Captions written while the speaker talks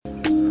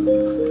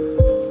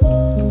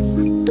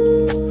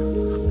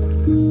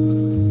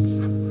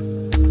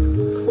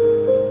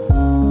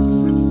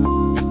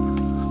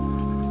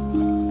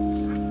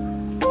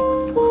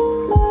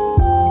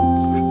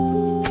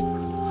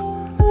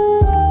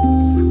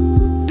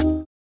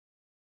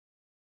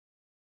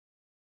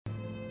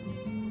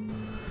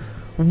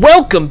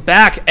Welcome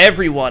back,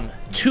 everyone,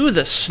 to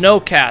the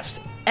Snowcast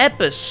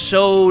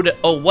episode.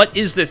 Oh, what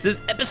is this? This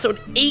is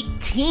episode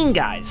 18,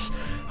 guys.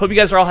 Hope you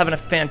guys are all having a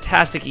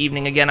fantastic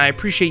evening. Again, I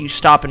appreciate you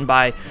stopping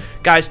by.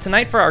 Guys,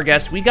 tonight for our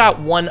guest, we got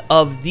one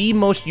of the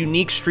most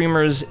unique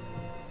streamers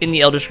in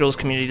the Elder Scrolls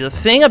community. The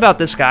thing about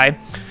this guy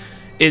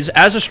is,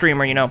 as a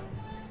streamer,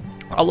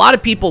 a lot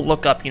of people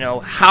look up,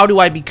 how do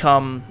I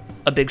become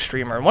a big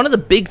streamer? And one of the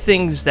big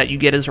things that you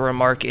get as a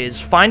remark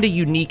is find a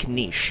unique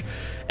niche.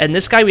 And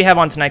this guy we have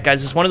on tonight,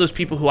 guys, is one of those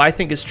people who I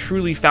think has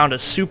truly found a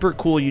super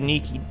cool,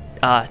 unique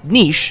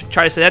niche.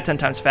 Try to say that 10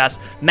 times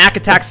fast.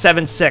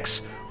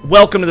 MacAttack76.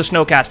 Welcome to the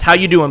Snowcast. How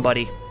you doing,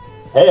 buddy?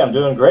 Hey, I'm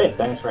doing great.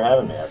 Thanks for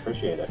having me. I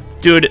appreciate it.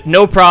 Dude,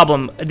 no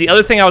problem. The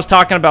other thing I was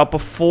talking about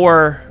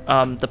before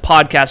the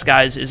podcast,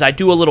 guys, is I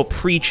do a little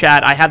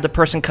pre-chat. I had the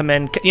person come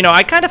in.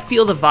 I kind of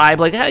feel the vibe.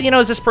 Like, hey,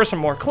 is this person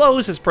more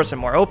closed? Is this person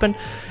more open?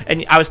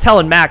 And I was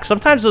telling Mac,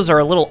 sometimes those are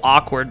a little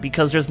awkward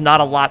because there's not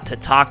a lot to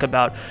talk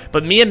about.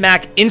 But me and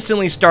Mac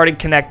instantly started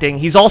connecting.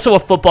 He's also a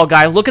football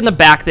guy. Look in the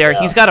back there.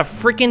 Yeah. He's got a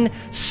freaking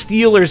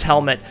Steelers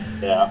helmet.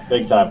 Yeah,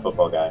 big-time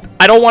football guy.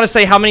 I don't want to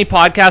say how many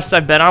podcasts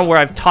I've been on where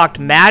I've talked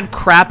mad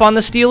crap on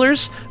the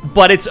Steelers,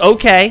 but it's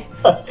okay.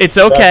 It's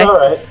okay. That's all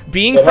right.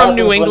 Being from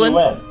New England.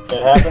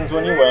 It happens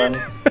when you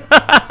win.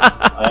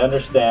 I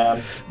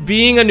understand.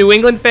 Being a New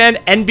England fan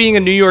and being a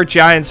New York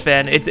Giants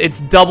fan,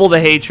 it's double the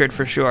hatred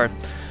for sure.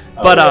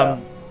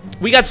 But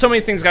we got so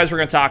many things, guys, we're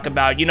going to talk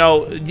about.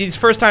 These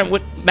first time,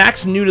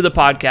 Mac's new to the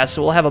podcast,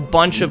 so we'll have a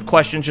bunch of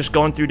questions just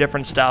going through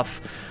different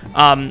stuff.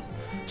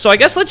 So I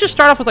guess let's just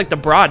start off with the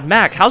broad.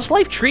 Mac, how's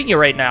life treating you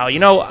right now?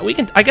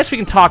 I guess we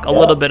can talk a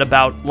little bit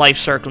about life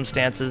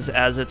circumstances,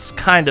 as it's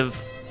kind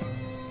of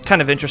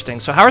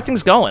interesting. So how are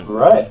things going?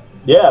 Right.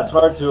 Yeah, it's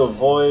hard to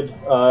avoid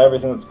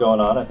everything that's going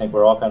on. I think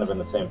we're all kind of in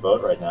the same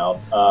boat right now.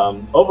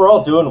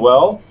 Overall, doing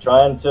well,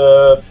 trying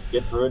to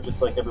get through it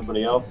just like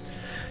everybody else.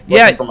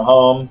 Working from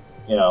home,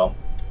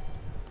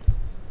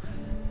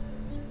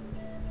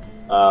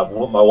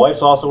 my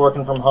wife's also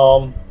working from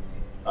home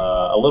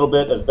a little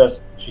bit as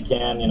best she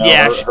can.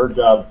 Her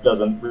job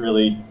doesn't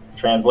really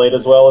translate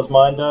as well as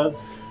mine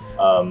does.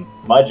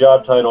 My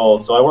job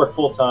title, so I work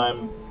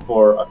full-time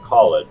for a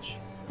college.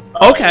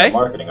 Okay. In the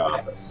marketing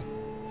office.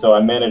 So I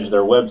manage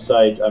their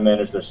website, I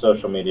manage their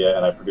social media,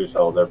 and I produce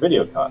all of their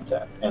video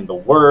content. And the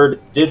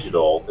word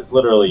digital is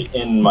literally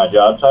in my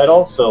job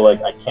title, so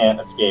I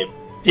can't escape.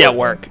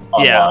 Work.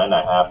 Online,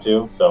 I have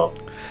to. So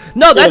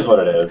no, it is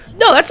what it is.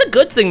 No, that's a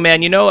good thing,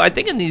 man. I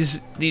think in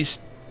these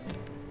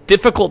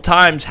difficult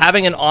times,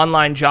 having an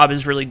online job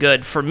is really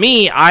good. For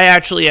me, I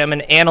actually am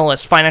an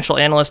analyst, financial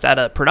analyst at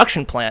a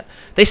production plant.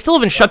 They still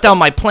haven't shut down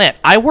my plant.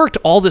 I worked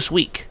all this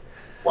week.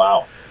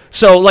 Wow.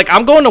 So,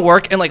 I'm going to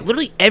work, and,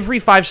 literally every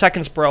 5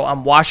 seconds, bro,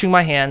 I'm washing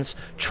my hands,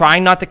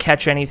 trying not to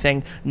catch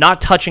anything, not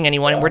touching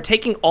anyone, and we're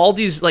taking all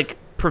these,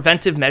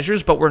 preventive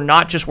measures, but we're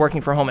not just working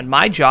from home. In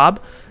my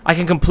job, I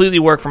can completely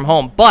work from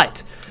home,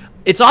 but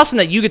it's awesome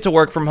that you get to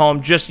work from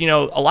home. Just, a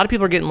lot of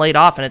people are getting laid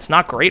off, and it's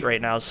not great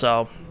right now,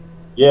 so...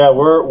 Yeah,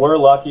 we're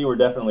lucky. We're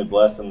definitely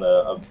blessed in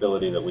the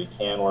ability that we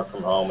can work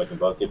from home. We can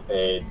both get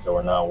paid, so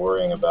we're not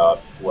worrying about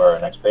where our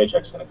next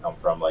paycheck's going to come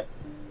from,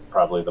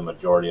 probably the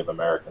majority of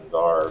Americans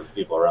are,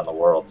 people around the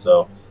world.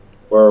 So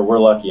we're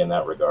lucky in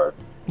that regard.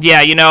 Yeah,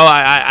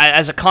 I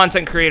as a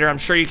content creator, I'm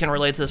sure you can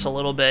relate to this a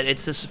little bit.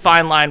 It's this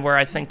fine line where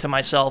I think to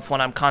myself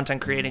when I'm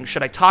content creating,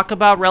 should I talk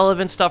about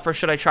relevant stuff or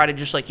should I try to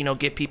just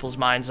get people's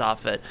minds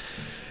off it?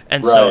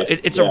 And so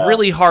it's a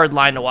really hard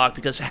line to walk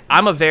because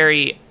I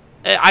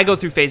go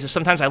through phases.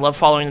 Sometimes I love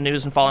following the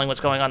news and following what's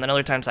going on, then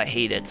other times I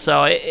hate it.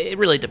 So it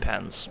really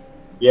depends.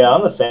 Yeah,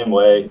 I'm the same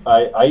way.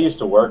 I used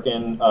to work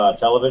in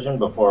television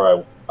before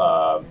I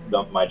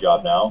got my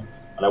job now,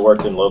 and I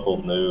worked in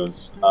local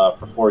news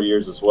for 4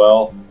 years as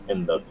well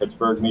in the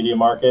Pittsburgh media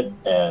market.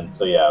 And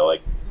so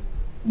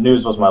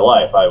news was my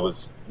life. I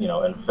was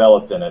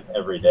enveloped in it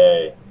every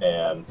day,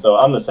 and so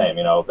I'm the same.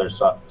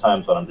 There's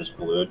times when I'm just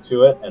glued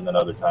to it, and then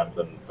other times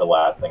when the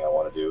last thing I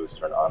want to do is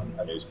turn on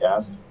a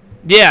newscast.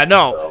 Yeah,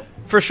 no,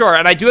 for sure.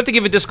 And I do have to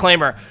give a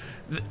disclaimer.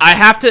 I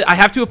have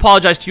to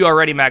apologize to you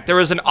already, Mac. There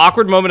was an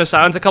awkward moment of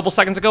silence a couple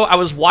seconds ago. I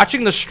was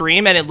watching the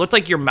stream, and it looked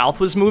like your mouth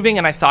was moving,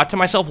 and I thought to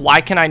myself,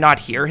 why can I not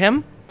hear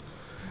him?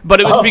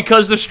 But it was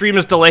because the stream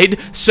is delayed.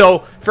 So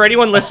for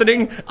anyone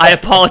listening, I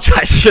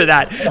apologize for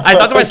that. I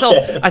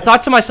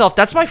thought to myself,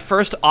 that's my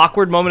first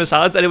awkward moment of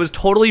silence, and it was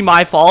totally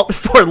my fault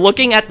for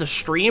looking at the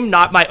stream,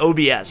 not my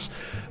OBS.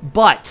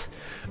 But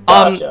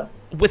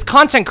with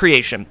content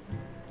creation,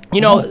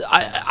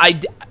 I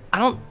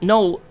don't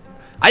know.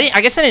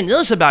 I guess I didn't know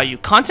this about you.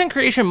 Content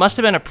creation must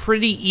have been a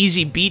pretty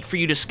easy beat for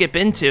you to skip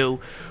into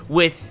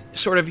with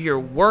sort of your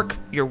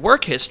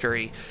work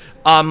history.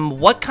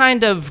 What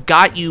kind of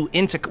got you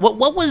into...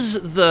 What was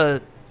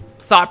the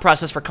thought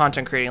process for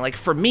content creating?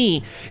 For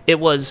me, it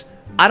was,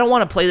 I don't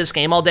want to play this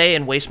game all day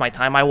and waste my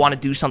time. I want to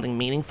do something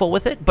meaningful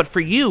with it. But for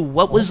you,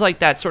 what was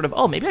that sort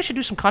of, maybe I should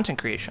do some content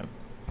creation?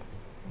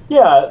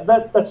 Yeah,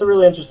 that's a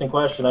really interesting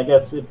question. I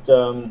guess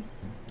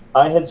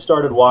I had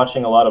started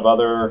watching a lot of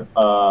other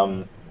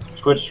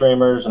Twitch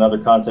streamers and other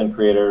content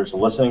creators,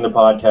 listening to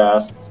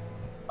podcasts,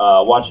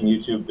 watching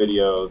YouTube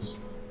videos,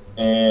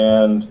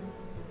 and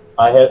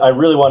I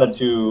really wanted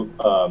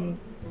to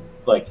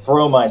like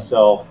throw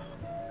myself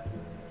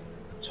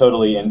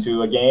totally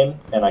into a game,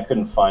 and I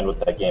couldn't find what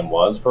that game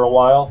was for a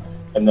while.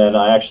 And then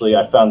I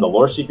found the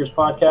Lore Seekers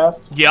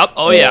podcast. Yep.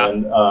 Oh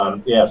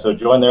and, yeah. So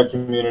joined their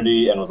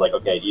community and was like,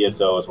 okay,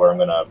 ESO is where I'm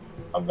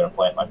gonna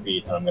plant my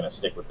feet, and I'm gonna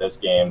stick with this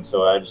game.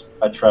 So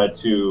I tried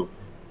to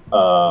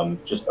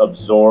just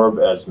absorb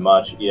as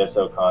much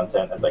ESO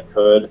content as I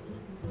could,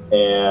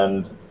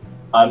 and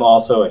I'm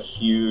also a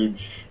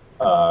huge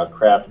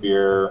craft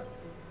beer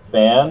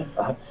fan.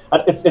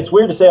 It's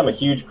weird to say I'm a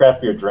huge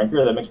craft beer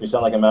drinker. That makes me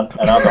sound like I'm an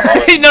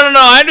alcoholic. No.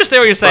 I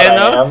understand what you're saying,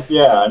 though.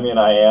 Yeah, I mean,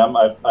 I am.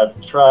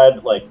 I've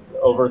tried like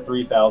over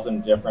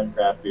 3,000 different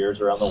craft beers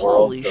around the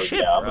world. Holy so shit,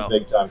 yeah, bro. I'm a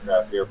big time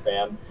craft beer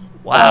fan.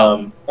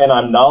 Wow. And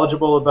I'm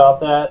knowledgeable about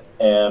that.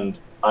 And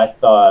I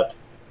thought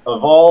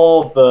of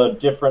all the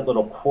different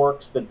little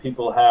quirks that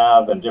people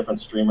have and different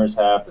streamers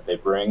have that they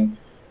bring,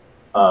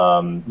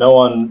 no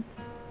one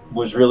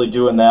was really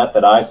doing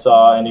that I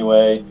saw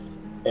anyway.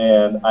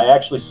 And I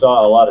actually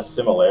saw a lot of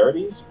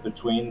similarities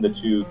between the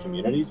two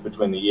communities,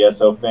 between the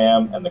ESO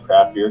fam and the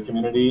craft beer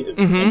community,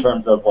 in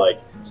terms of like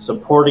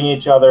supporting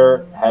each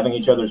other, having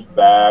each other's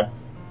back.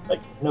 Like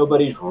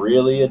nobody's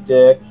really a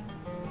dick,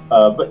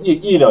 but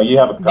you know you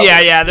have a couple.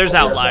 Yeah. There's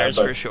outliers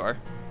for sure.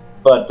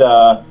 But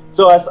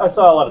so I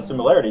saw a lot of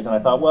similarities, and I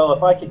thought, well,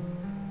 if I could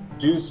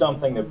do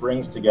something that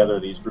brings together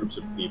these groups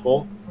of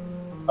people,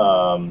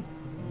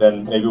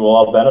 then maybe we'll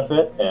all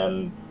benefit.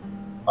 And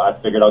I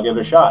figured I'll give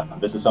it a shot.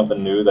 This is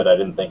something new that I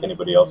didn't think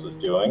anybody else was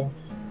doing.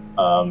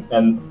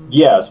 And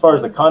yeah, as far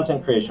as the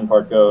content creation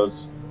part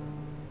goes,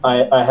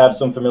 I have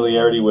some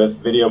familiarity with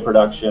video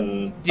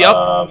production.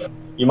 Yep.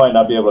 You might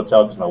not be able to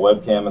tell because my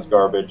webcam is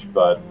garbage,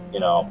 but you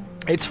know,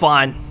 it's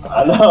fine.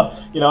 I know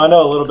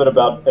a little bit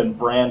about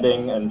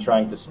branding and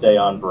trying to stay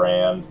on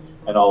brand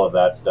and all of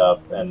that stuff,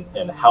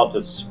 and how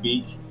to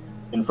speak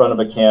in front of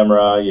a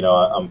camera. You know,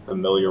 I'm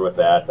familiar with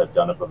that. I've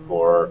done it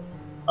before.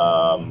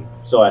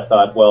 So I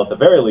thought, well, at the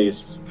very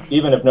least,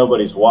 even if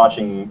nobody's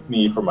watching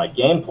me for my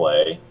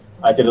gameplay,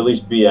 I could at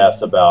least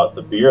BS about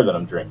the beer that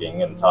I'm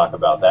drinking and talk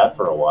about that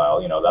for a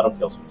while. You know, that'll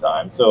kill some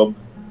time. So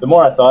the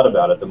more I thought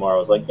about it, the more I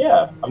was like,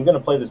 yeah, I'm going to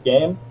play this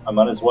game. I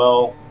might as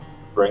well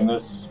bring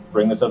this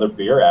other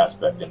beer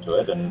aspect into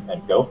it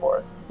and go for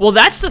it. Well,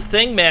 that's the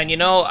thing, man. You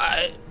know,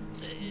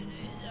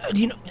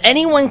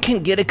 anyone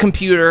can get a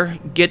computer,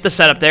 get the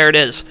setup. There it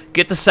is.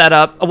 Get the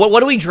setup.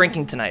 What are we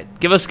drinking tonight?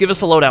 Give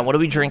us a lowdown. What are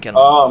we drinking?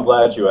 Oh, I'm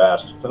glad you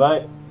asked.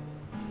 Tonight,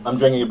 I'm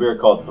drinking a beer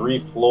called Three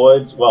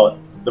Floyds. Well,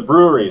 the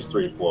brewery is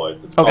Three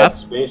Floyds. It's called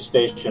Space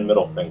Station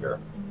Middle Finger.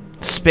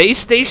 Space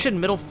Station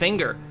Middle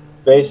Finger.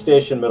 Space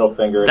Station Middle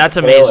Finger. That's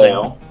amazing.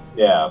 Ale.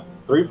 Yeah,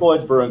 Three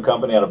Floyds Brewing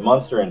Company out of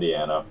Munster,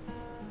 Indiana.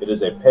 It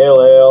is a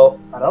pale ale.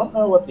 I don't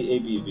know what the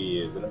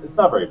ABV is, and it's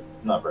not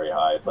very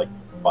high. It's like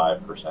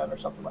 5% or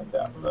something like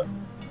that. But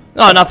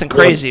no, nothing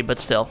crazy, but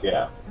still.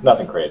 Yeah,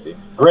 nothing crazy.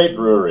 Great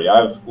brewery.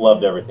 I've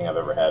loved everything I've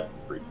ever had from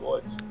Three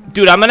Floyds.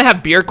 Dude, I'm gonna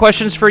have beer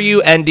questions for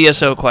you and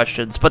DSO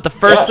questions, but the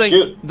first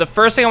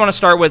thing I want to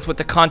start with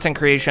the content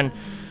creation,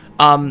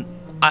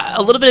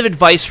 a little bit of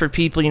advice for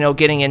people,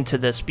 getting into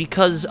this,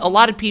 because a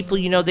lot of people,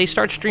 they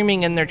start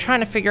streaming and they're trying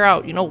to figure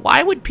out,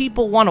 why would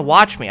people want to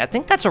watch me? I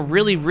think that's a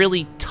really,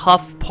 really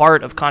tough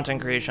part of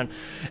content creation.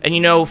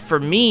 And, for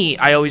me,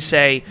 I always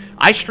say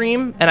I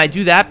stream and I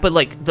do that, but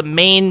like the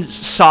main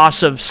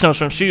sauce of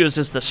Snowstorm Studios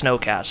is the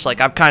Snowcast.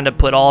 Like I've kind of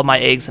put all my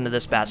eggs into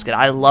this basket.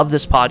 I love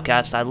this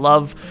podcast. I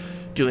love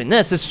doing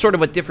this. This is sort of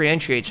what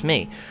differentiates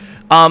me.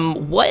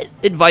 What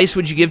advice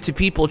would you give to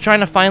people trying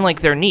to find like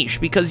their niche?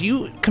 Because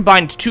you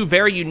combined two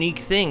very unique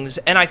things,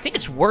 and I think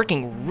it's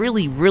working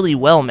really, really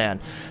well, man.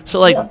 So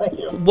like, yeah, thank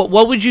you.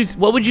 What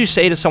would you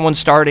say to someone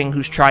starting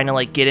who's trying to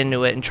like get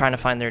into it and trying to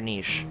find their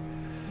niche?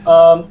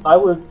 I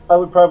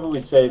would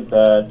probably say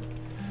that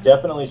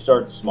definitely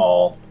start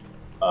small.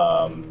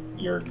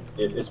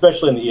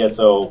 Especially in the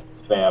ESO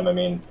fam. I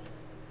mean,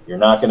 you're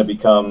not going to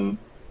become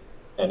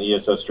an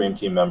ESO stream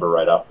team member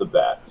right off the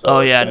bat.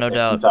 So no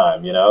doubt.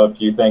 Time, if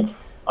you think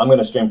I'm going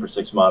to stream for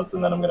 6 months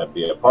and then I'm going to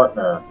be a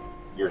partner,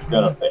 you're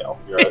going to fail.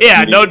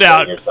 Yeah, no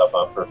doubt. Setting yourself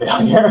up for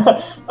failure.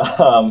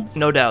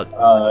 No doubt.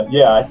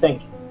 I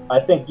think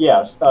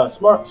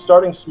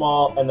starting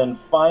small and then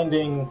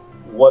finding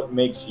what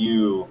makes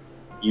you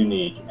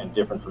unique and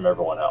different from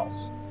everyone else,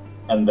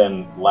 and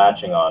then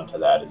latching on to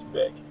that is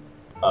big.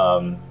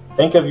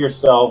 Think of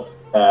yourself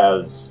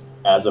as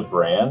a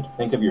brand.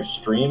 Think of your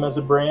stream as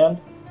a brand.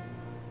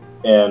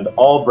 And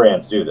all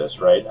brands do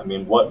this, right? I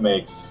mean, what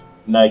makes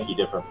Nike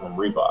different from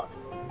Reebok?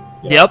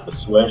 Yep. The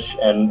swoosh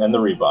and the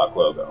Reebok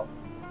logo.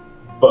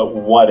 But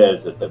what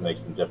is it that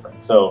makes them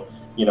different? So,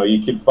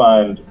 you could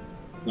find,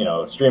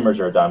 streamers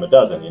are a dime a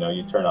dozen.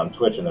 You turn on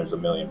Twitch and there's 1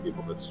 million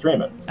people that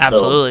stream it.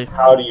 Absolutely. So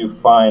how do you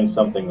find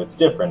something that's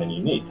different and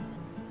unique?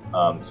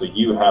 So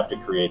you have to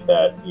create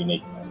that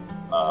uniqueness.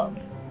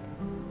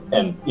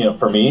 And,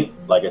 for me,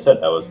 like I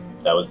said, that was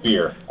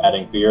beer.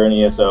 Adding beer in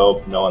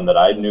ESO, no one that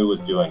I knew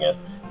was doing it.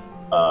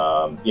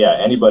 Yeah,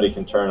 anybody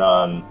can turn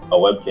on a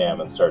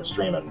webcam and start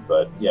streaming.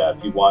 But yeah,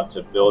 if you want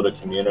to build a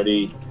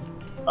community,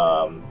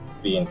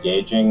 be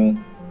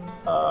engaging,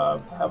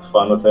 have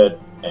fun with it,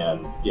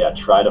 and yeah,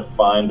 try to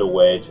find a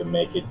way to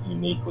make it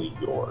uniquely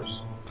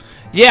yours.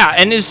 Yeah,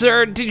 and is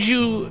there a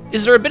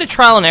bit of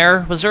trial and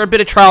error? Was there a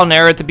bit of trial and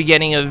error at the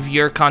beginning of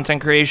your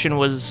content creation?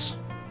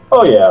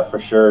 Oh yeah, for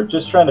sure.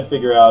 Just trying to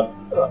figure out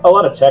a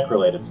lot of tech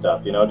related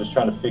stuff, just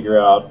trying to figure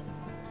out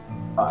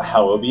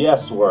how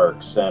OBS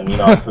works, and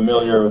I'm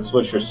familiar with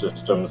switcher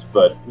systems,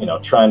 but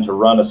trying to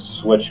run a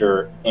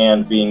switcher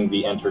and being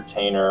the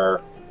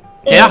entertainer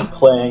and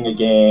playing a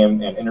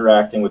game and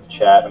interacting with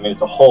chat. I mean,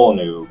 it's a whole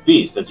new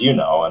beast, as you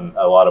know, and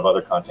a lot of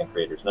other content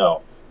creators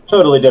know.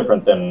 Totally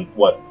different than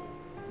what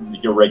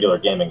your regular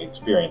gaming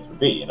experience would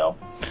be,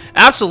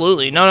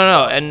 Absolutely.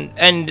 No.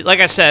 And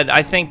like I said,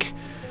 I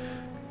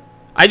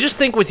just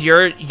think with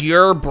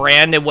your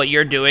brand and what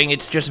you're doing,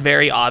 it's just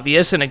very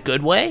obvious in a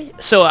good way.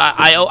 So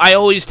I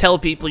always tell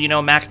people,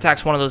 Mac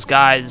Attack's one of those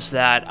guys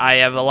that I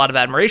have a lot of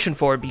admiration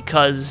for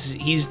because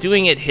he's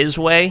doing it his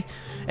way.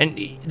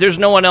 And there's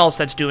no one else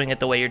that's doing it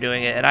the way you're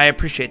doing it, and I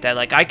appreciate that.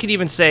 Like, I could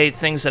even say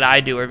things that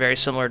I do are very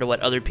similar to what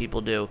other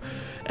people do,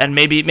 and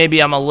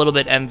maybe I'm a little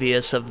bit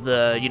envious of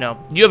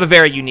you have a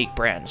very unique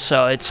brand,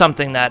 so it's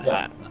something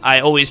that I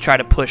always try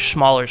to push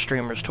smaller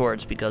streamers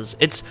towards because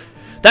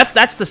that's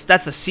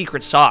the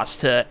secret sauce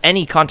to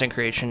any content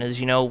creation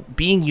is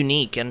being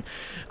unique. And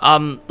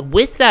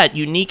with that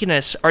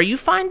uniqueness, are you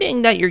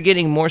finding that you're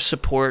getting more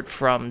support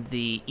from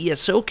the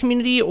ESO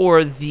community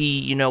or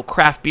the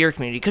craft beer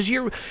community? Because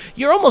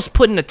you're almost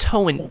putting a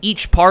toe in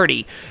each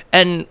party.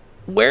 And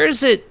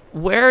do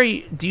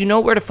you know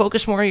where to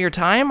focus more of your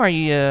time? Are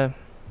you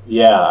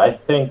Yeah, I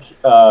think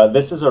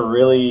this is a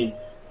really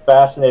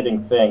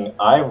fascinating thing.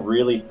 I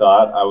really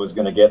thought I was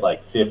going to get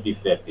like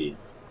 50-50.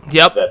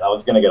 Yep. That I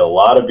was going to get a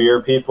lot of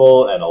beer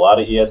people and a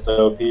lot of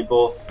ESO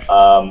people.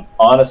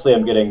 Honestly,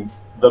 I'm getting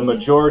the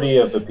majority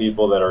of the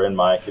people that are in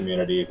my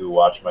community who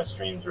watch my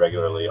streams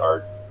regularly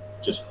are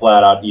just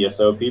flat out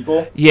ESO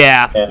people.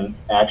 Yeah. And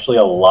actually,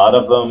 a lot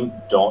of them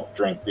don't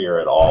drink beer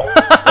at all.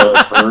 So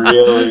it's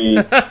really,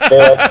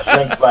 they like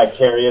drink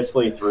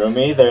vicariously through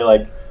me. They're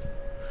like,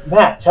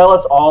 Matt, tell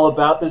us all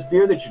about this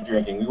beer that you're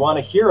drinking. We want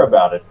to hear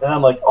about it. And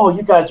I'm like, oh,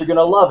 you guys are going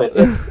to love it.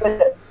 It's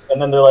it. And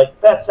then they're like,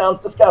 that sounds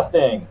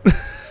disgusting.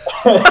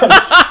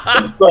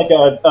 It's like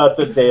it's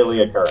a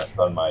daily occurrence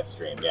on my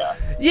stream.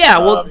 Yeah,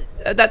 well,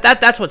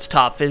 that's what's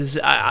tough is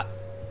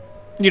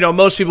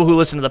most people who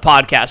listen to the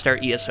podcast are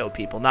ESO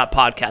people, not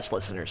podcast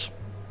listeners.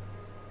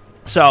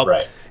 So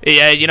right.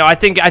 Yeah, I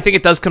think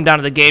it does come down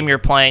to the game you're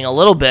playing a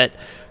little bit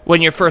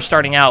when you're first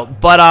starting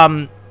out.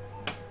 But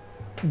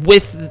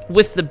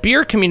with the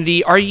beer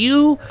community, are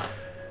you,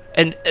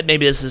 and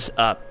maybe this is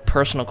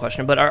personal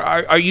question, but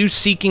are you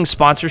seeking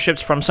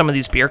sponsorships from some of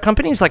these beer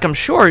companies? Like, I'm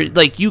sure,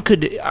 like, you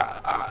could.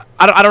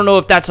 I don't know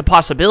if that's a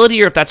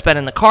possibility or if that's been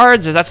in the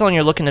cards. Is that something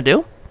you're looking to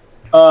do?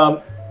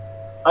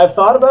 I've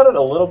thought about it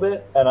a little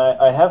bit, and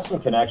I have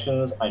some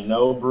connections. I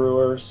know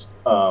brewers,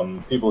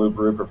 people who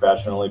brew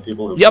professionally,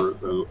 people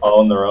who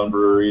own their own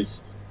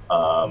breweries.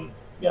 I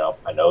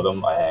know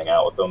them. I hang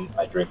out with them.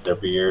 I drink their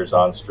beers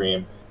on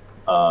stream.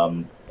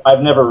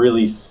 I've never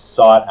really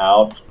sought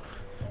out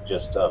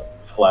just a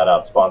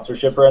flat-out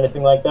sponsorship or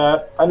anything like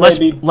that. I less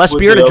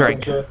beer to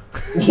drink.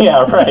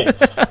 Yeah, right.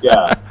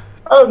 Yeah,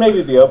 I would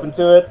maybe be open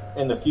to it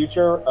in the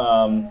future.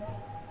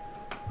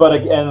 But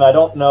again, I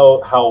don't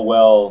know how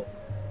well.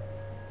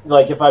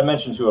 Like, if I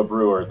mention to a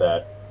brewer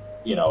that,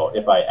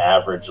 if I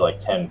average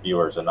like 10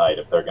 viewers a night,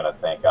 if they're gonna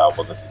think, oh,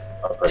 well, this is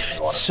a person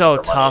who wants to so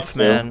tough,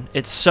 man.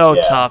 It's so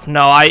tough.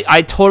 No,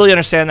 I totally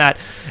understand that.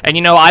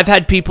 And I've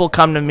had people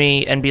come to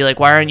me and be like,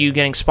 why aren't you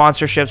getting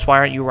sponsorships? Why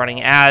aren't you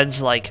running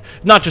ads? Like,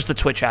 not just the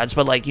Twitch ads,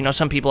 but like,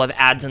 some people have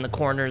ads in the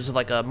corners of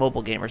like a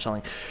mobile game or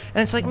something.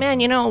 And it's like, man,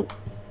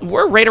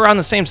 we're right around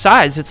the same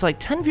size. It's like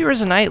 10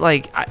 viewers a night.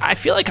 Like, I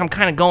feel like I'm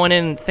kind of going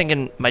in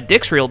thinking my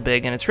dick's real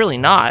big, and it's really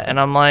not. And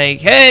I'm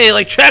like, hey,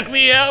 like, check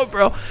me out,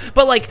 bro.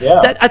 But like,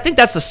 I think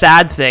that's the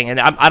sad thing. And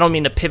I don't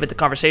mean to pivot the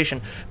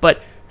conversation,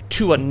 but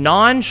to a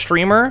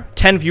non-streamer,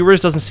 10 viewers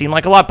doesn't seem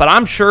like a lot. But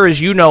I'm sure,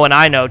 as you know and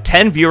I know,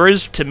 10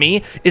 viewers to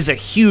me is a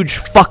huge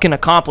fucking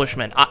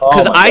accomplishment.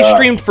 Because I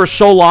streamed for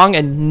so long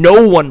and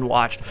no one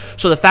watched.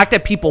 So the fact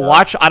that people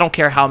watch, I don't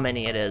care how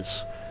many it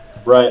is.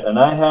 Right, and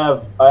I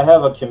have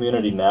a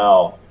community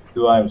now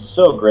who I'm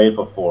so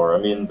grateful for. I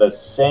mean, the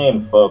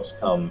same folks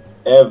come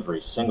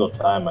every single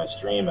time I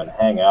stream and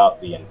hang out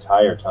the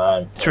entire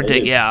time. It's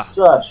ridiculous.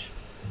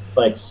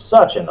 Yeah,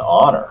 such an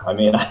honor. I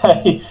mean,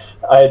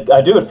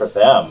 I do it for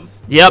them.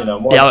 Yep.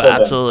 More so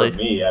absolutely. Than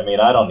for me. I mean,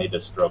 I don't need to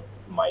stroke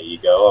my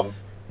ego.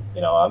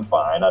 I'm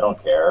fine. I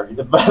don't care.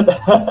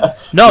 But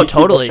no,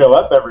 totally. Show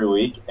up every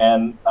week,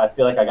 and I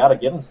feel like I got to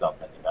give them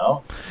something.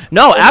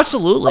 No,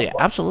 absolutely.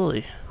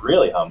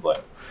 Really humbling.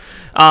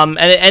 And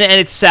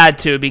it's sad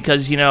too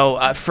because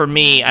for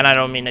me, and I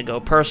don't mean to go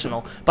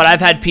personal, but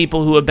I've had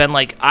people who have been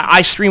like,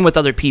 I stream with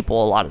other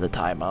people a lot of the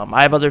time.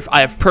 I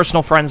have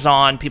personal friends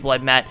on, people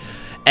I've met,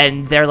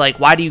 And they're like,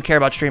 why do you care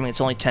about streaming? It's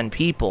only 10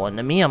 people. And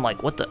to me, I'm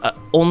like, what the?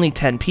 Only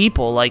 10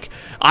 people? Like,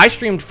 I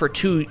streamed for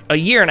a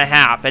year and a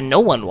half, and no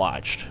one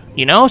watched.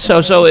 You know,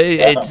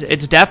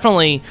 it's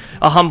definitely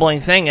a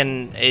humbling thing,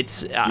 and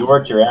it's you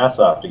worked your ass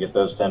off to get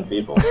those 10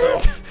 people.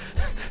 So.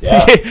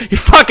 Yeah. You're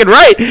fucking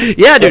right.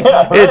 Yeah, dude.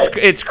 Yeah, right.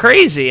 It's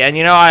crazy, and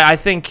I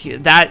think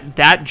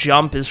that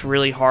jump is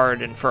really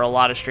hard, and for a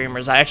lot of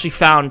streamers, I actually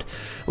found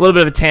a little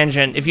bit of a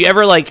tangent. If you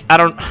ever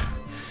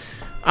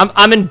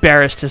I'm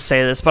embarrassed to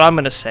say this, but I'm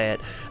gonna say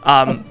it.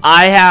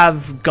 I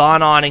have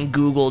gone on and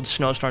Googled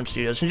Snowstorm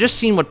Studios and just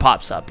seen what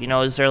pops up.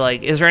 Is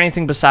there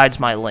anything besides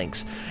my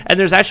links? And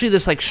there's actually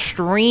this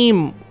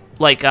stream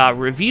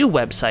review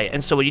website,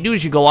 and so what you do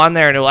is you go on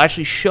there and it will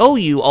actually show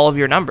you all of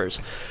your numbers.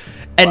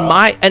 And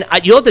wow.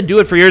 You'll have to do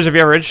it for years if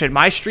you're ever interested.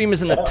 My stream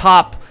is in the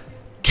top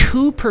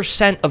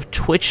 2% of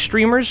Twitch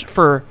streamers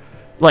for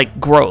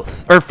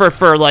growth or for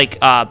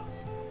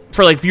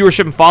viewership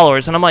and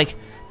followers, and I'm like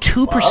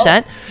 2%,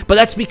 wow. But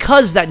that's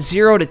because that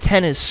 0 to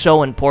 10 is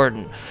so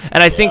important.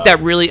 And I think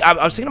that really, I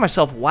was thinking to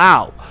myself,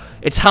 wow,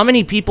 it's how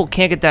many people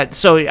can't get that.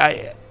 So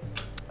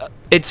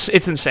it's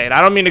insane.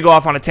 I don't mean to go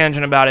off on a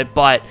tangent about it,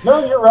 but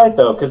no, you're right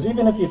though, because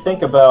even if you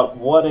think about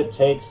what it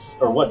takes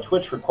or what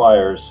Twitch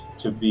requires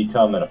to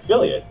become an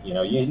affiliate, you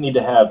need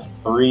to have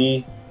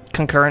 3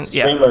 concurrent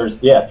streamers,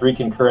 3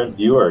 concurrent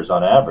viewers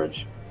on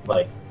average.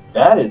 Like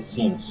that,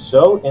 seems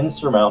so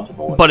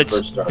insurmountable. But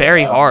it's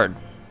very hard.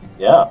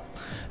 Yeah,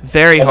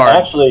 very hard.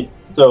 Actually,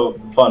 so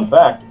fun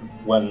fact: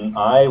 when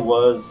I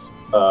was,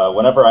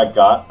 whenever I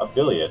got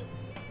affiliate,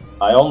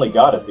 I only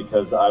got it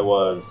because I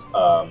was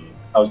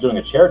doing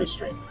a charity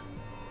stream.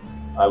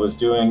 I was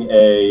doing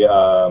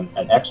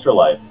an Extra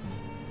Life.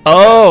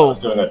 Oh. I was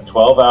doing a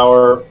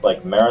 12-hour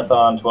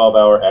marathon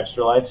 12-hour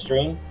Extra Life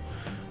stream.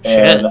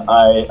 And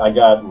I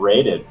got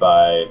rated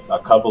by a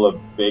couple of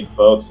big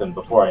folks, and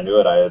before I knew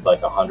it, I had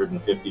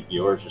 150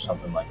 viewers or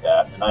something like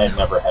that. And I had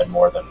never had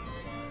more than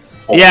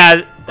 4.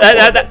 Yeah,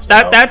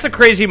 that's a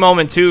crazy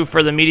moment too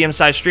for the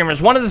medium-sized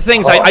streamers. One of the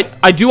things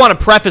I do want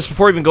to preface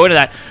before we even go into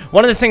that,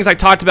 one of the things I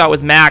talked about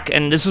with Mac,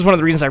 and this is one of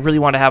the reasons I really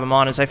want to have him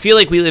on, is I feel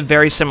like we live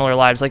very similar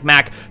lives. Like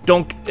Mac,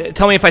 don't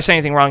tell me if I say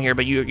anything wrong here,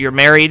 but you're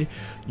married.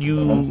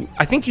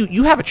 I think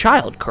you have a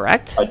child,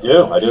 correct? I do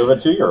have a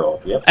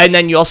 2-year-old. Yep. And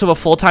then you also have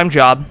a full-time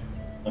job,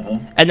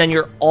 and then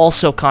you're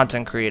also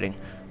content creating.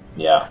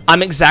 Yeah.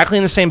 I'm exactly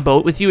in the same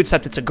boat with you,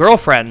 except it's a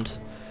girlfriend.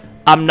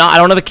 I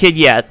don't have a kid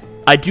yet.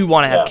 I do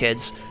want to have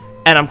kids,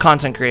 and I'm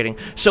content creating.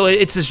 So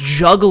it's this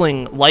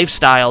juggling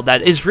lifestyle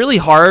that is really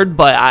hard,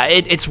 but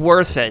it's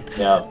worth it.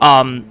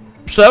 Yeah.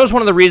 So that was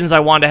one of the reasons I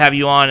wanted to have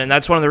you on, and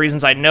that's one of the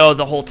reasons I know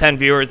the whole 10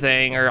 viewer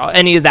thing or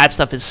any of that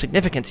stuff is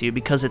significant to you,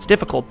 because it's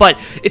difficult. But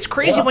it's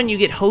crazy when you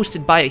get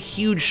hosted by a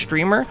huge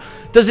streamer.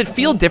 Does it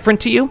feel different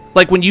to you?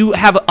 Like when you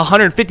have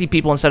 150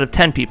 people instead of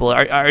 10 people,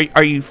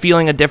 are you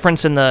feeling a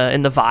difference in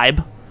the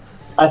vibe?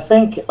 I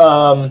think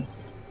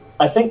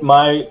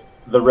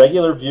the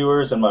regular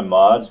viewers and my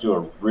mods do a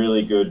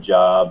really good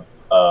job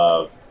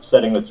of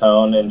setting the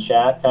tone in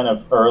chat kind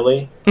of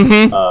early.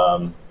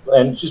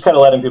 And just kind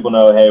of letting people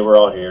know, hey, we're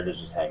all here to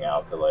just hang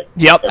out. So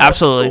yep,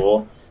 absolutely.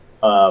 Cool.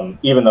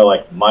 Even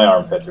though my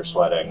armpits are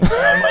sweating, and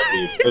I might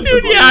be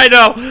visibly, dude, yeah, I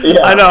know.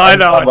 Yeah, I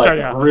know.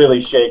 I'm really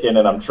shaking,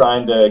 and I'm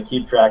trying to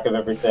keep track of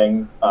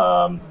everything.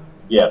 So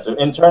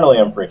internally,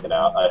 I'm freaking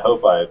out. I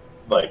hope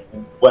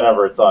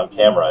whenever it's on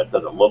camera, it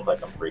doesn't look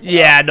like I'm freaking out.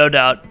 Yeah, no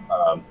doubt.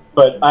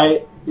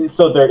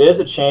 So there is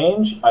a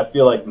change. I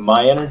feel like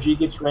my energy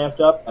gets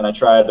ramped up, and I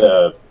try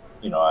to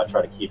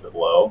keep it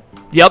low.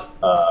 Yep.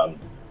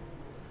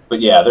 But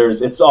yeah,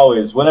 it's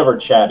always, whenever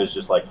chat is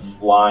just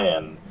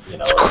flying,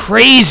 it's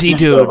crazy,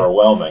 dude. It's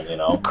overwhelming,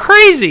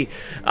 Crazy.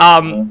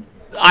 I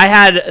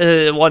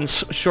had one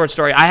short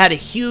story. I had a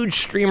huge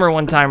streamer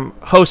one time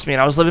host me,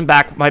 and I was living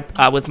back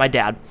with my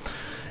dad,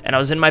 and I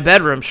was in my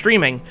bedroom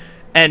streaming,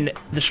 and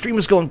the stream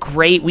was going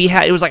great.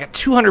 It was like a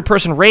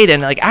 200-person raid,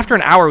 and after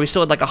an hour, we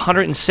still had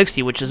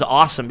 160, which is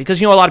awesome because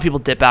a lot of people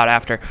dip out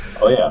after.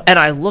 Oh yeah. And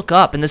I look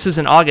up, and this is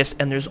in August,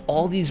 and there's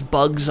all these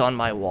bugs on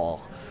my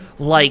wall.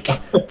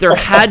 There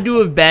had to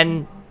have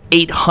been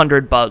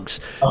 800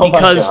 bugs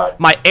because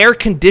my air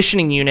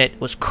conditioning unit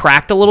was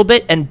cracked a little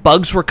bit and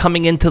bugs were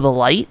coming into the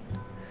light.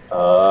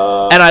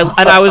 And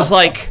I was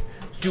like,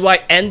 do I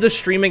end the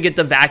stream and get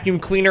the vacuum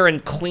cleaner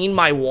and clean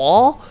my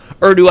wall,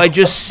 or do I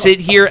just sit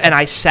here? And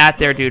I sat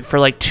there, dude,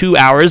 for 2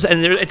 hours,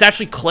 and it's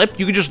actually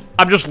clipped.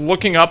 I'm just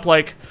looking up,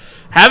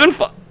 having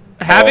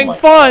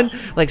fun.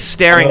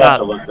 Staring up.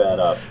 To look that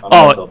up.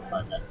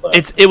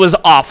 It was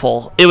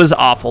awful. It was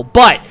awful,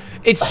 but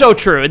it's so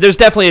true. There's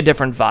definitely a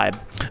different vibe.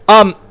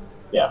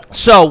 Yeah.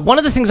 So one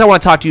of the things I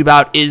want to talk to you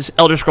about is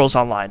Elder Scrolls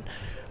Online.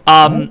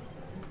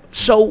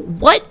 So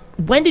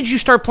when did you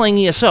start playing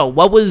ESO?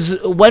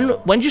 When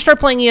did you start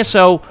playing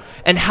ESO,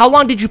 and how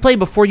long did you play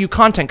before you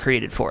content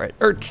created for it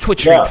or Twitch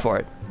streamed for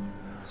it?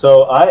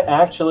 So I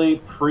actually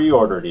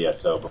pre-ordered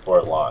ESO before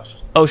it launched.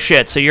 Oh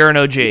shit! So you're an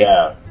OG.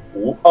 Yeah,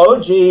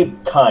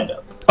 OG kind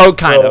of. Oh,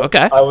 kind of.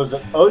 Okay. I was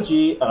an OG,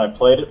 and I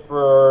played it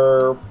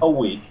for a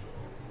week.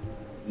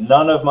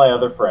 None of my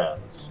other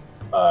friends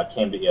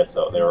came to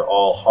ESO. They were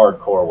all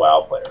hardcore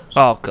WoW players.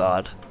 Oh,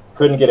 God.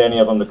 Couldn't get any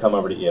of them to come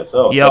over to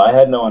ESO, Yep. so I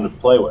had no one to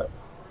play with.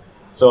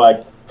 So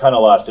I kind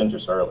of lost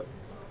interest early.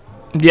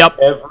 Yep.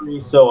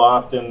 Every so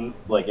often,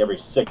 like every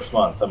 6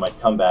 months, I might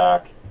come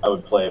back. I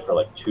would play for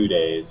like 2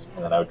 days,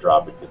 and then I would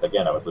drop it because,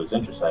 again, I would lose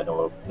interest. I had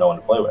no one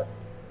to play with.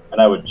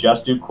 And I would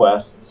just do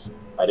quests.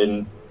 I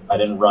didn't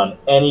run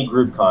any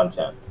group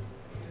content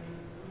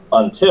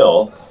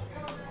until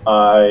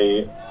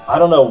I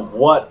don't know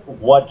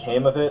what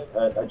came of it.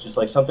 Just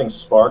like something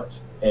sparked,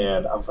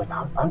 and I was like,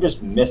 I'm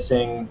just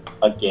missing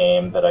a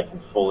game that I can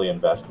fully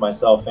invest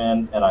myself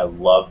in, and I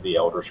love the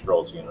Elder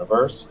Scrolls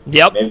universe.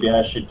 Yep. Maybe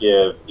I should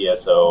give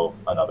ESO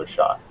another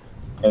shot.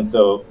 And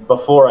so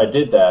before I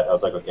did that, I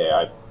was like, okay,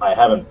 I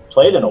haven't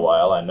played in a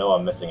while. I know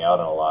I'm missing out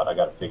on a lot. I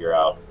got to figure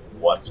out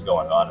what's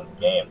going on in the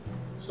game.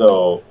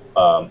 So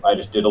I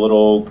just did a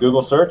little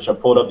Google search. I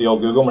pulled up the old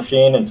Google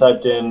machine and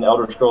typed in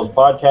Elder Scrolls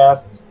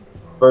podcasts.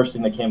 First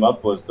thing that came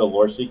up was the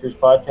Lore Seekers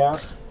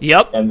podcast.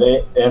 Yep. And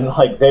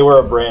they were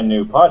a brand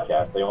new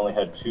podcast. They only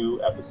had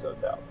 2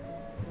 episodes out.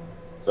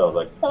 So I was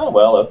like, oh,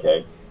 well,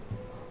 okay.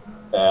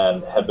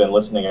 And have been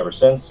listening ever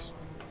since.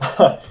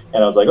 And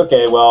I was like,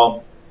 okay,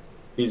 well,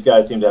 these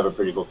guys seem to have a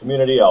pretty cool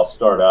community. I'll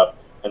start up.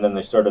 And then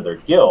they started their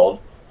guild.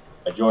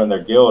 I joined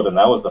their guild, and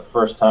that was the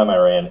first time I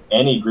ran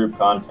any group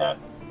content.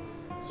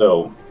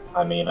 So,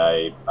 I mean,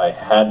 I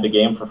had the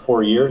game for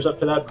 4 years up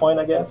to that point,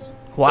 I guess.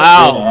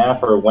 Wow.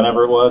 3.5 or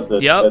whenever it was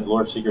that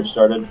Lore Seekers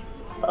started.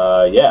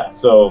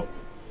 So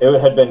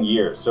it had been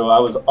years. So I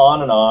was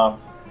on and off,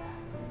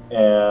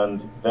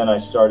 and then I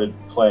started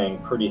playing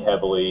pretty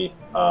heavily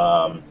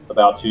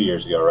about 2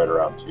 years ago, right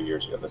around 2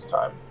 years ago this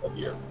time of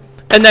year.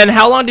 And then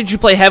how long did you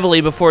play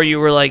heavily before you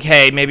were like,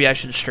 hey, maybe I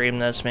should stream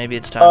this, maybe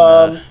it's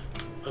time to...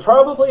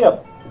 Probably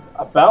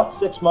about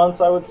 6 months,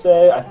 I would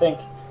say. I think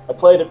I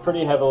played it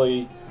pretty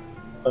heavily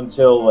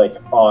until like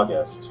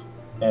August.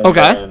 And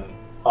then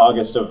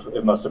August of,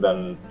 it must have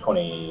been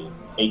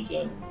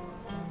 2018.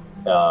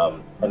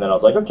 And then I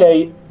was like,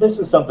 okay, this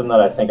is something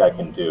that I think I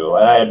can do.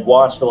 And I had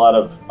watched a lot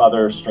of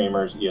other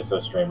streamers,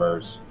 ESO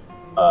streamers,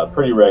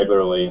 pretty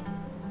regularly.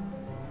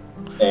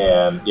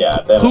 And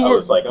yeah, then I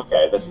was like,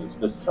 okay, this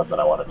is something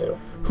I want to do.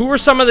 Who were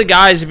some of the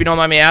guys, if you don't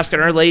mind me asking,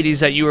 or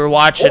ladies that you were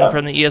watching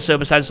from the ESO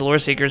besides the Lore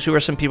Seekers? Who were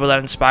some people that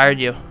inspired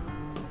you?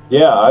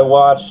 Yeah, I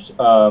watched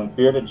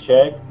Bearded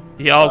Chegg.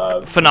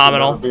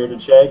 Phenomenal. Bearded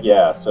Chegg,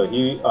 yeah. So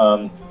he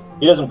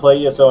doesn't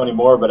play ESO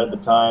anymore, but at the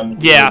time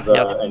he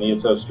was an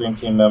ESO stream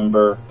team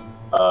member.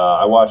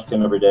 I watched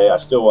him every day. I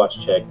still watch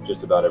Chegg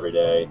just about every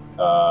day.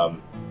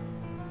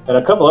 And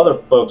a couple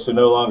other folks who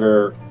no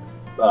longer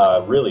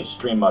really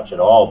stream much at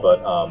all,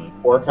 but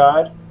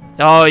Orchide.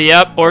 Oh,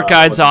 yep.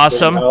 Orchide's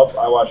awesome.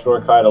 I watched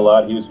Orchide a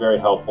lot. He was very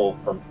helpful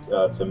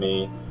to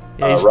me.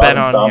 Yeah, he's Robin been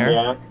on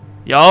Somniac.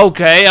 here.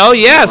 Okay. Oh,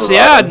 yes.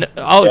 Yeah.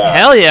 Oh, yeah.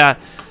 Hell yeah.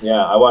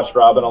 Yeah, I watched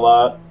Robin a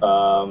lot.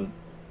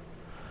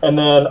 And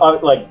then,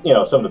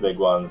 some of the big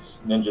ones,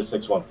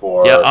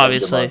 Ninja614. Yeah,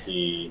 obviously.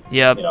 Monkey,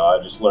 yep. I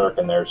just lurk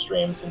in their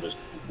streams and just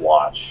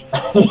watch.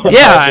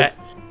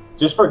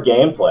 Just for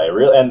gameplay,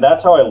 really. And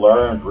that's how I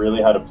learned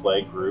really how to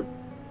play group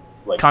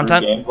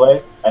content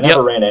gameplay. I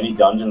never ran any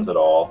dungeons at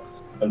all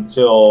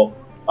until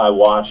I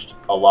watched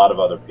a lot of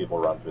other people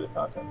run through the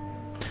content.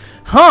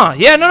 Huh,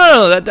 yeah,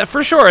 no, that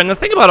for sure. And the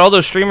thing about all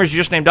those streamers you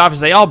just named off is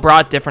they all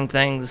brought different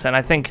things, and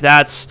I think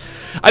that's,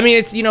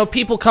 it's,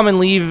 people come and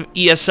leave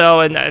ESO,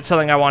 and it's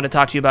something I wanted to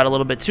talk to you about a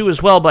little bit too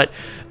as well, but,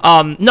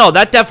 no,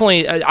 that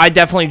definitely, I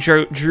definitely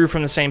drew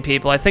from the same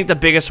people. I think the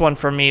biggest one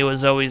for me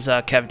was always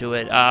Kev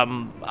Dewitt.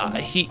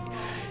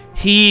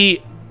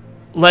 He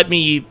let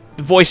me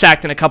voice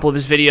act in a couple of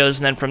his videos,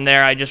 and then from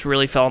there I just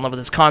really fell in love with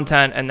his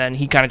content, and then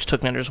he kind of just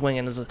took me under his wing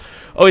and has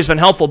always been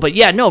helpful. But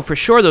yeah, no, for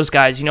sure those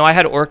guys, I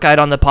had Orchide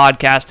on the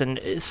podcast, and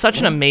it's such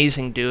an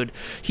amazing dude.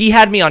 He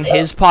had me on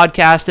his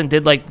podcast and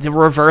did like the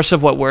reverse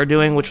of what we're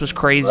doing, which was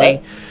crazy.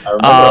 Right. I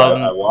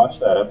remember I watched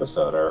that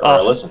episode, or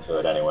I listened to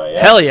it anyway.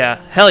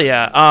 Yeah. Hell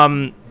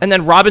yeah. And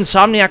then Robin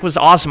Somniac was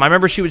awesome. I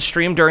remember she would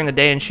stream during the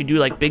day, and she'd do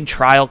like big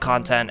trial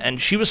content,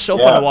 and she was so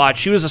fun to watch.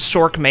 She was a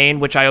Sork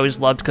main, which I always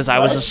loved because I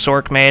was a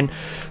Sork main,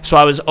 so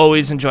I was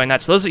always enjoying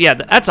that. So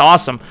that's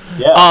awesome.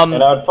 Yeah,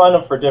 and I would find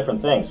them for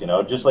different things.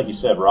 Just like you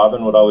said,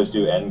 Robin would always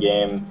do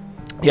endgame,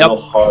 real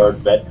hard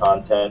vet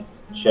content.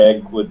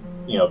 Chegg would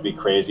be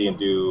crazy and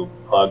do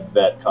pug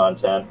vet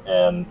content,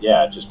 and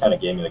it just kind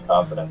of gave me the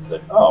confidence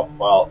that, oh,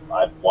 well,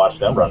 I've watched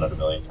them run it a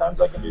million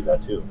times, I can do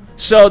that too.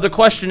 So the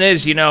question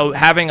is,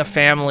 having a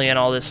family and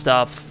all this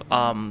stuff,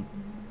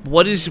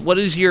 what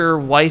does your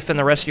wife and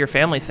the rest of your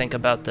family think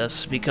about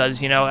this? Because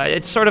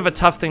it's sort of a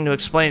tough thing to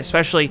explain,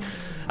 especially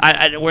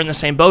we're in the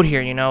same boat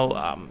here.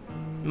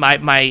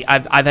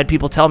 I've had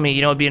people tell me,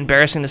 it'd be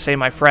embarrassing to say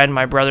my friend,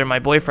 my brother, my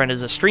boyfriend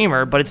is a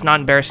streamer, but it's not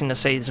embarrassing to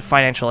say he's a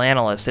financial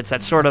analyst. It's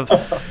that sort of,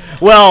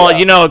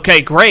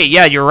 okay, great,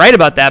 yeah, you're right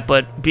about that,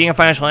 but being a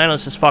financial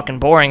analyst is fucking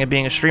boring, and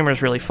being a streamer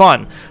is really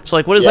fun. So,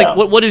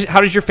 how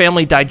does your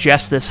family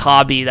digest this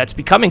hobby that's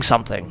becoming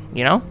something,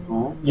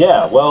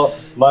 Yeah, well,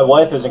 my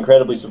wife is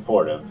incredibly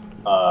supportive,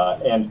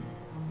 and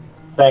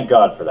thank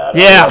God for that.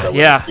 Yeah, I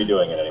wouldn't be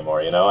doing it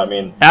anymore, you know? I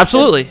mean...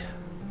 Absolutely.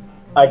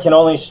 I can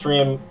only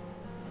stream,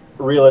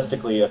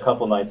 realistically, a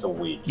couple nights a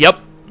week. Yep.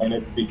 And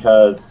it's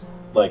because,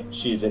 like,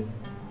 she's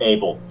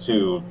able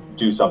to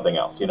do something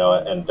else, you know,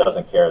 and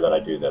doesn't care that I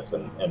do this,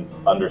 and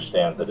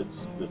understands that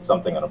it's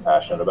something that I'm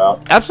passionate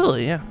about.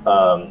 Absolutely, yeah.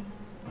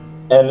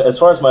 And as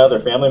far as my other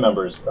family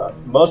members,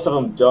 most of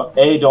them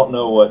don't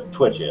know what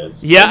Twitch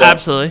is. Yeah,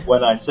 absolutely.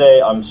 When I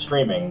say I'm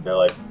streaming, they're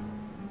like,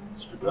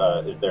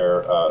 is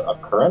there a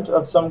current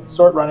of some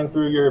sort running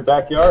through your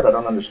backyard? I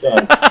don't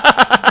understand.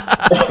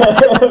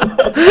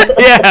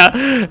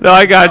 Yeah, no,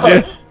 I got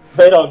you.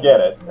 They don't get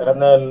it.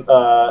 And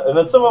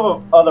then some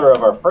of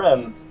our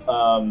friends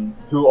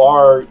who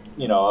are,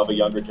 you know, of a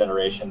younger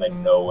generation, they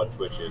know what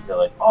Twitch is. They're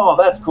like, oh,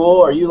 that's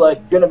cool. Are you,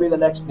 like, going to be the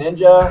next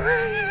Ninja?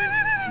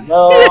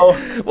 No.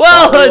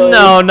 Well, really.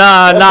 No,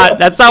 not.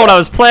 That's not what I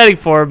was planning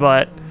for,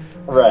 but.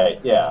 Right.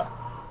 Yeah.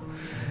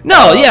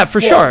 No. Yeah,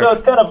 for sure. So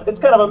it's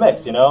kind of a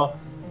mix, you know,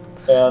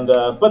 and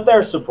but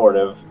they're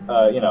supportive.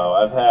 You know,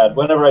 I've had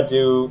whenever I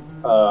do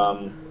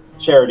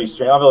charity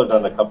stream. I've only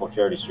done a couple of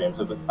charity streams.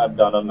 I've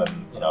done them,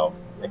 and you know,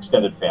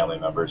 extended family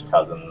members,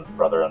 cousins,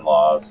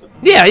 brother-in-laws.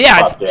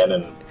 Yeah. Popped in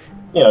and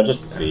you know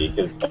just to see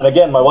and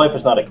again, my wife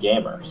is not a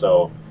gamer,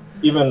 so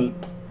even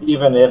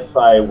if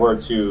I were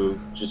to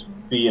just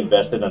be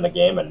invested in a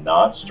game and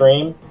not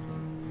stream,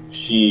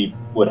 she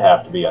would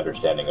have to be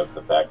understanding of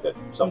the fact that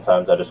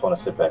sometimes I just want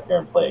to sit back here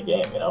and play a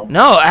game, you know?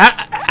 No,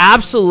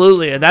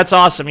 absolutely. That's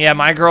awesome. Yeah,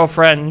 my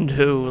girlfriend,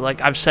 who,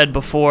 like I've said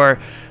before,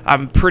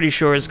 I'm pretty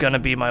sure is going to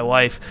be my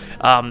wife.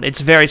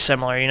 It's very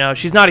similar, you know?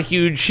 She's not a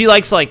huge... She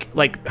likes,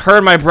 like her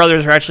and my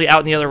brothers are actually out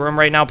in the other room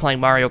right now playing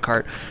Mario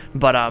Kart.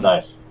 But,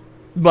 nice.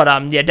 But,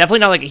 yeah, definitely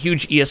not, like, a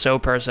huge ESO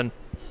person.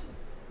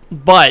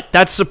 But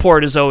that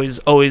support is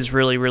always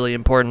really, really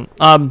important.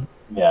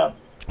 Yeah.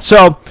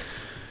 So,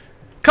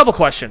 couple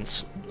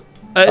questions.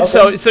 Okay.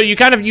 So you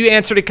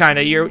answered it kind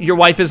of. Your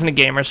wife isn't a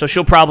gamer, so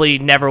she'll probably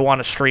never want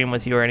to stream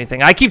with you or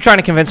anything. I keep trying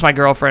to convince my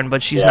girlfriend,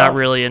 but she's not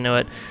really into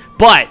it.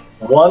 But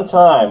one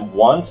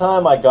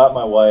time I got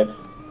my wife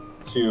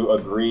to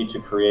agree to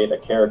create a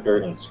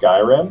character in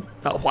Skyrim.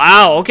 Oh,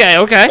 wow.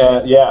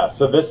 Okay. Yeah.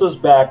 So this was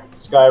back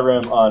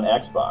Skyrim on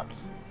Xbox.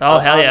 Oh,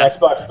 hell yeah.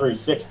 Xbox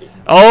 360.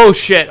 Oh,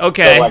 shit.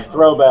 Okay. So, like,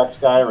 throwback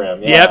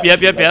Skyrim. Yeah.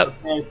 Yep.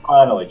 Okay,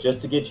 finally,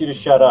 just to get you to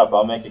shut up,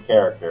 I'll make a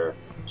character.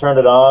 Turned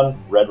it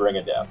on, Red Ring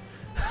of Death.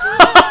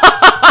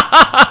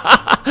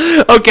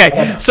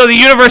 Okay, so the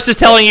universe is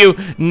telling you,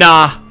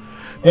 nah.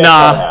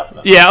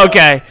 Yeah,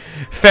 okay.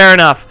 Fair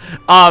enough.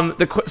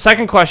 The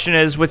second question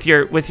is with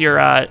your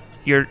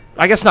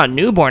I guess not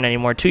newborn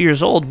anymore, 2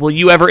 years old. Will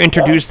you ever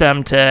introduce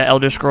them to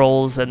Elder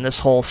Scrolls and this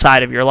whole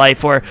side of your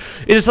life, or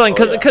is it something?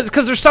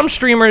 Because there's some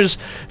streamers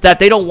that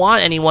they don't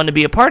want anyone to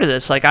be a part of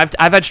this. Like I've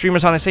had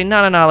streamers on, they say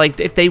no. Like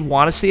if they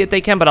want to see it,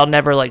 they can, but I'll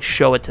never like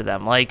show it to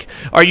them. Like,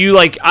 are you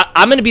like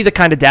I'm gonna be the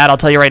kind of dad? I'll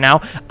tell you right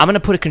now. I'm gonna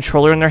put a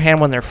controller in their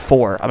hand when they're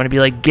 4. I'm gonna be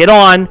like, get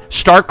on,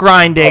 start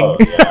grinding. Oh,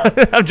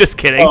 yeah. I'm just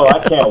kidding. Oh,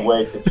 I can't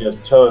wait to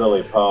just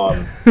totally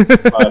pawn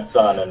my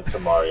son into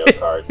Mario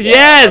Kart. Yeah,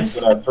 yes.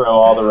 I'm gonna throw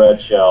all the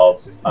red shells.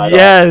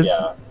 Yes.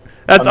 Yeah.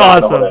 That's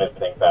awesome. Hold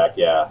anything back,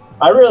 yeah.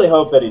 I really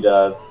hope that he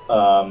does.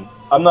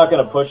 I'm not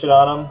going to push it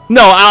on him.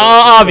 No,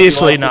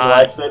 obviously not.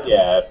 If he likes it,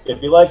 yeah. If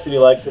he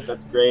likes it,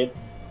 that's great.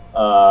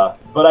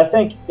 But I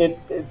think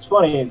it's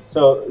funny.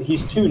 So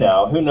he's 2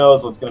 now. Who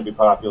knows what's going to be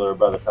popular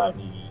by the time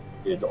he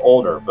is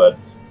older? But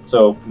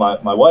so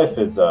my wife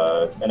is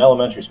an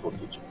elementary school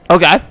teacher.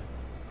 Okay.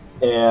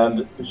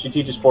 And she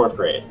teaches 4th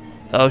grade.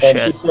 Oh, shit.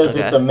 And she says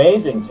it's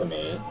amazing to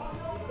me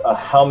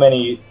how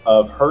many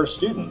of her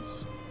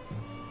students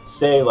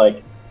say,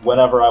 like,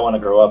 whenever I want to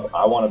grow up,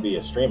 I want to be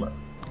a streamer.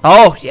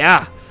 Oh,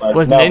 yeah. Like,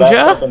 with now Ninja?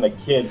 That's something that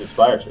kids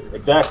aspire to.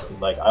 Exactly.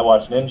 Like, I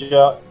watch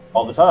Ninja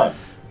all the time.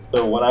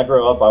 So when I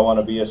grow up, I want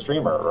to be a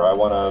streamer, or I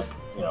want to,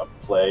 you know,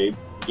 play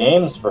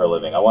games for a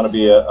living. I want to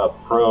be a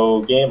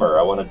pro gamer.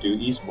 I want to do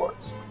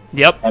esports.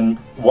 Yep. And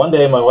one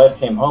day my wife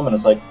came home and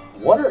was like,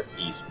 what are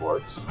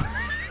esports?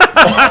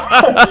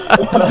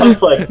 And I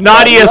was like,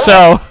 not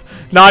ESO.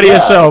 Not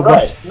ESO,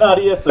 right. Not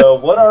ESO.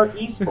 What are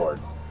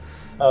esports?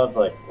 I was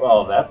like,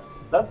 well,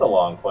 that's a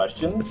long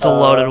question. It's a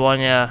loaded one,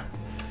 yeah.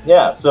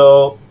 Yeah,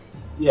 so,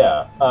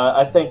 yeah.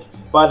 I think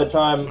by the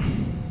time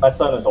my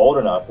son is old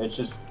enough, it's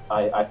just,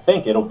 I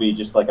think it'll be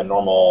just like a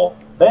normal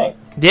thing.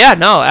 Yeah,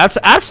 no,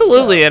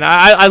 absolutely, yeah. And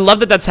I love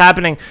that that's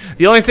happening.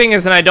 The only thing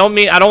is, and I don't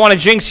want to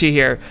jinx you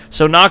here,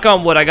 so knock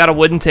on wood, I got a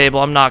wooden table,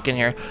 I'm knocking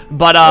here.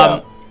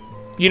 But,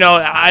 you know,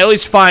 I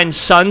always find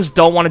sons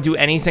don't want to do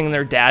anything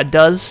their dad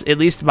does. At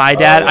least my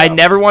dad. I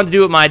never wanted to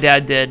do what my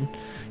dad did.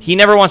 He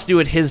never wants to do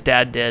what his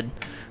dad did.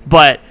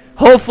 But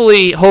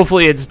hopefully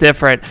it's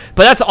different.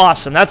 But that's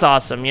awesome. That's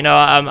awesome. You know,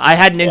 I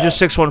had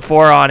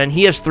Ninja614 on, and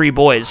he has 3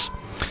 boys.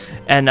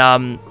 And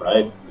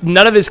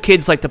none of his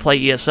kids like to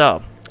play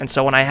ESO. And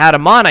so when I had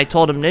him on, I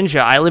told him, Ninja,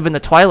 I live in the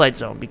Twilight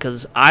Zone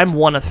because I'm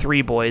one of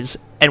 3 boys,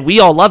 and we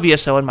all love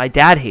ESO, and my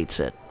dad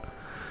hates it.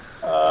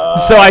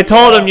 So I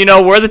told him,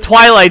 we're the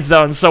Twilight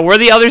Zone, so we're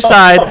the other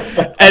side,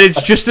 and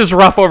it's just as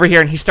rough over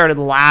here. And he started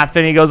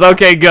laughing. He goes,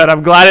 "Okay, good.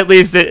 I'm glad at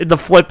least the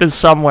flip is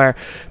somewhere."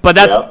 But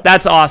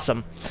that's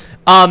awesome.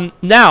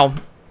 Now,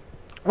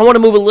 I want to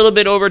move a little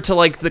bit over to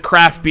like the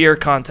craft beer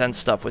content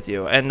stuff with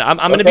you, and I'm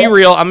gonna be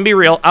real.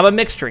 I'm a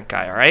mixed drink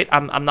guy. All right.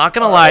 I'm not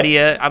gonna lie to you.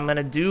 I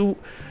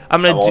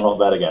won't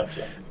hold that against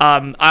you.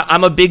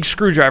 I'm a big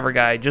Screwdriver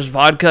guy. Just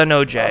vodka and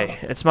OJ.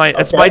 It's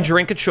my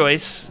drink of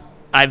choice.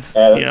 That's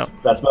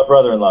my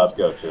brother-in-law's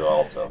go-to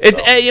also.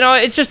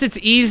 It's it's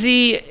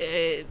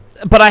easy,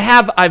 but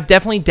I've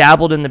definitely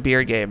dabbled in the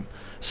beer game.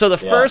 So the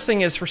first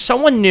thing is for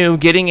someone new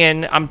getting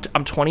in. I'm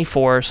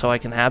 24, so I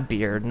can have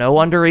beer. No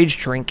underage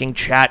drinking.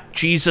 Chat.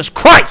 Jesus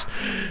Christ.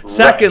 Right.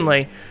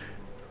 Secondly,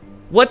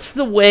 what's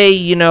the way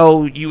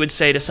you would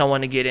say to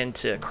someone to get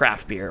into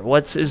craft beer?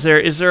 Is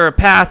there a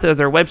path? Are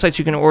there websites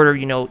you can order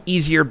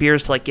easier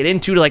beers to like get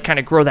into to like kind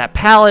of grow that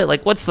palate?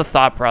 Like what's the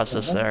thought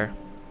process there?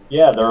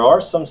 Yeah, there are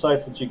some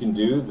sites that you can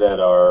do that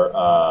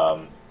are,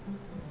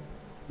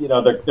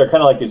 they're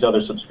kind of like these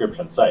other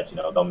subscription sites.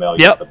 They'll mail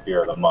you the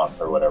beer of the month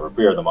or whatever,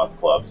 beer of the month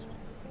clubs.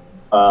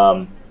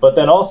 But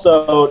then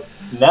also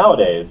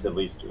nowadays, at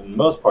least in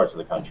most parts of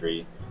the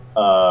country,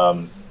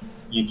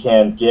 you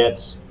can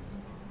get.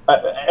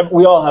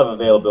 We all have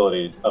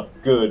availability of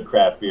good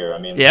craft beer. I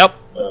mean,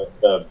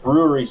 the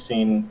brewery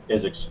scene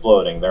is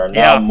exploding. There are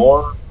now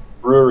more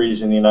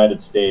breweries in the United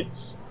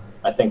States.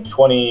 I think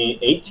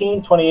 2018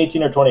 or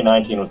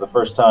 2019 was the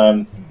first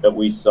time that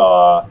we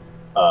saw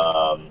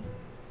the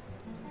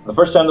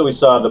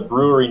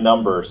brewery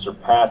number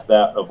surpass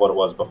that of what it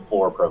was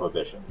before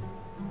Prohibition,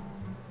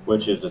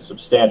 which is a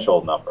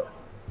substantial number.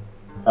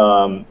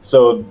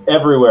 So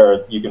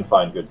everywhere you can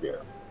find good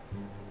beer.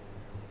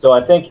 So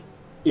I think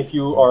if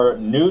you are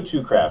new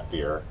to craft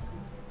beer,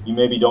 you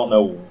maybe don't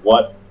know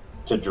what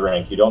to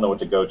drink. You don't know what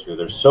to go to.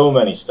 There's so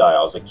many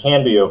styles. It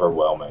can be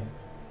overwhelming.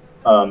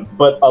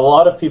 But a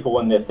lot of people,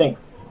 when they think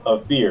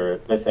of beer,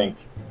 they think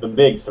the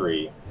big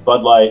three: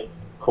 Bud Light,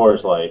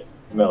 Coors Light,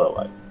 Miller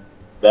Lite.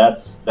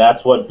 That's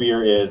what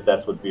beer is.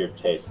 That's what beer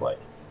tastes like.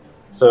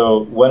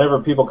 So whenever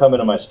people come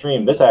into my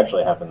stream, this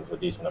actually happens a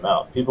decent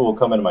amount. People will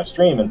come into my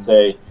stream and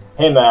say,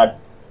 "Hey, Mac,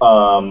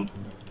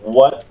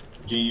 what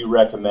do you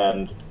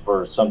recommend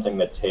for something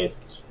that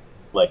tastes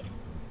like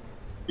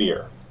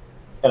beer?"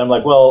 And I'm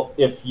like, well,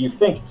 if you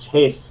think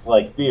tastes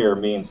like beer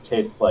means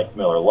tastes like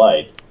Miller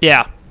Lite,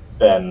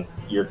 then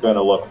you're going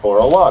to look for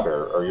a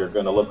lager, or you're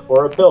going to look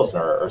for a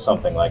Pilsner or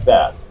something like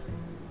that.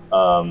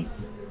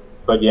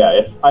 But yeah,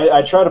 if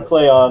I try to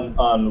play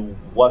on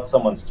what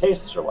someone's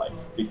tastes are like,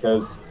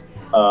 because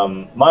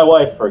my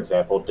wife, for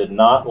example, did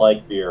not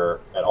like beer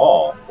at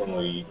all when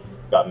we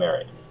got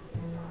married.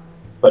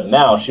 But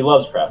now she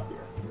loves craft beer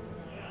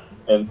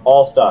in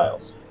all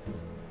styles.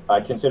 I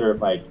consider it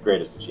my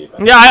greatest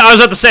achievement. Yeah, I was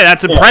about to say,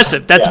 that's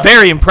impressive. That's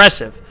very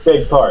impressive.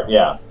 Big part,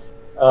 yeah.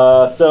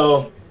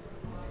 So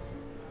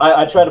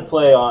I try to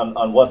play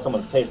on what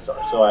someone's tastes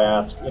are. So I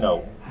ask,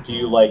 do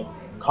you like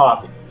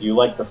coffee? Do you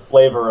like the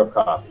flavor of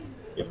coffee?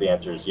 If the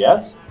answer is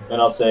yes, then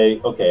I'll say,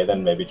 okay,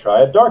 then maybe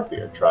try a dark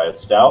beer. Try a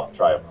stout,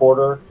 try a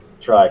porter,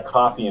 try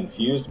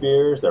coffee-infused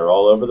beers. They're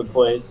all over the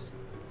place.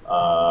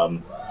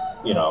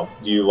 Do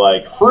you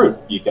like fruit?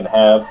 You can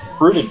have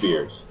fruited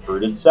beers,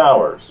 fruited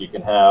sours. You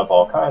can have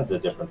all kinds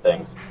of different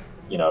things.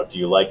 Do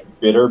you like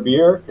bitter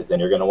beer? Because then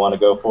you're going to want to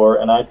go for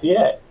an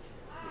IPA.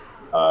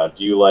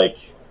 Do you like,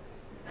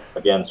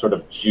 again, sort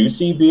of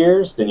juicy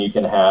beers? Then you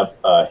can have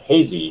a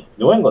hazy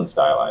New England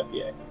style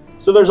IPA.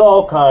 So there's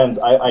all kinds.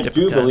 I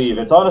do believe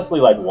it's honestly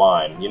like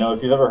wine.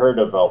 If you've ever heard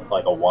of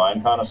a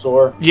wine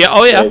connoisseur. Yeah.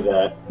 Oh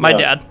yeah. My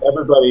dad.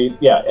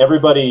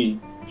 Everybody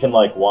can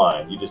like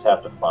wine. You just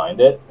have to find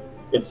it.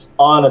 It's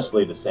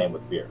honestly the same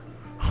with beer.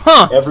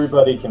 Huh.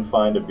 Everybody can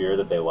find a beer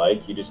that they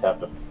like. You just have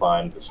to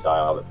find the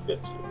style that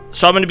fits you.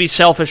 So I'm going to be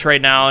selfish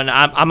right now, and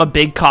I'm a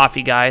big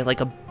coffee guy,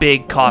 like a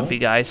big coffee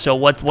guy. So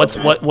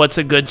what's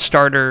a good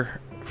starter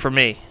for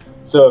me?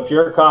 So if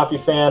you're a coffee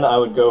fan, I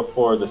would go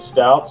for the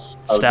stouts.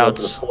 I would go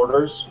for the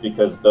porters,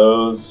 because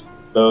those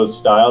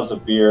styles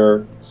of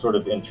beer sort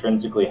of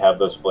intrinsically have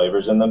those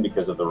flavors in them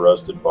because of the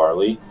roasted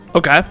barley.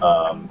 Okay.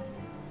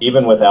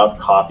 Even without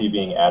coffee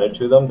being added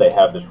to them, they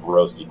have this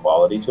roasty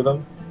quality to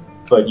them.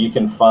 But you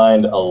can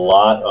find a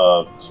lot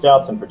of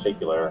stouts in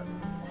particular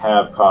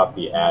have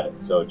coffee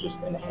added, so it just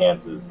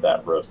enhances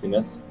that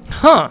roastiness.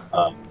 Huh.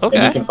 Okay.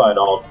 And you can find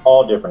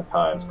all different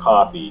kinds: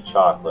 coffee,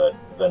 chocolate,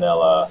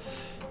 vanilla,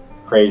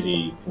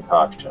 crazy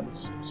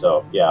concoctions.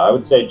 So yeah, I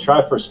would say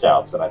try for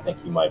stouts, and I think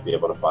you might be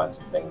able to find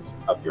some things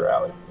up your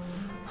alley.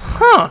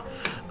 Huh.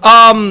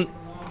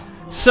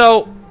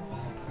 So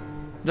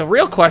the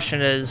real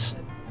question is,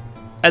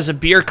 as a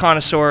beer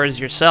connoisseur as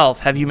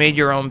yourself, have you made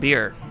your own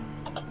beer?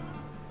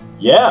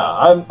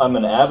 Yeah, I'm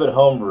an avid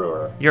home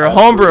brewer. You're a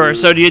home brewer,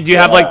 so do you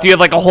have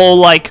a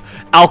whole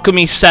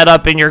alchemy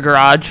setup in your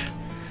garage?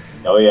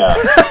 Oh yeah,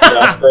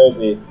 that's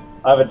crazy.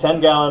 I have a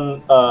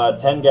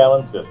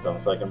 10-gallon system,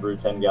 so I can brew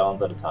 10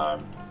 gallons at a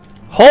time.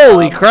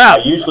 Holy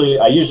crap! I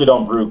usually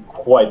don't brew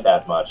quite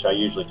that much. I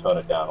usually tone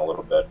it down a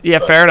little bit. Yeah,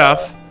 fair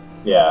enough.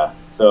 Yeah.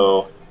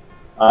 So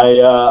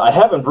I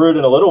haven't brewed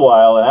in a little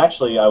while, and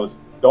actually I was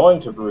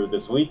going to brew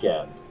this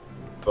weekend,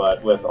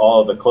 but with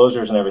all of the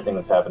closures and everything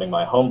that's happening,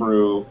 my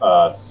homebrew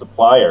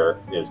supplier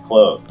is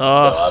closed, so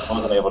I Ugh.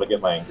 wasn't able to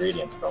get my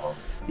ingredients from them.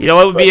 You know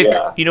what would But be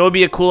yeah, you know what would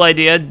be a cool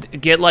idea?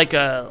 Get like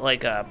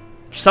a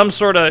some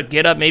sort of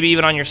get up, maybe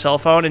even on your cell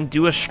phone, and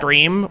do a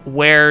stream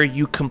where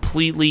you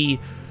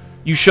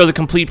show the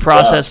complete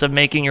process of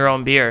making your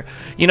own beer.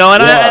 You know,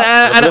 and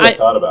I really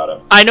thought about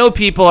it. I know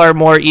people are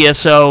more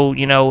ESO,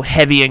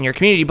 heavy in your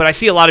community, but I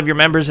see a lot of your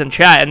members in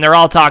chat, and they're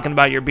all talking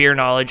about your beer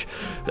knowledge,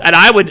 and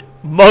I would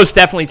most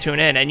definitely tune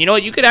in. And you know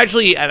what? You could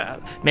actually,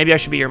 maybe I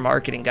should be your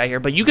marketing guy here,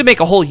 but you could make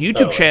a whole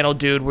YouTube channel,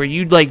 dude, where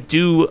you'd like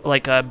do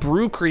like a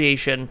brew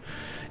creation,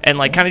 and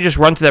like kind of just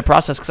run through that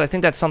process, because I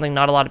think that's something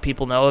not a lot of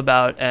people know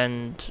about,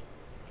 and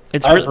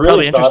it's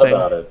probably interesting.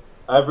 Thought about it.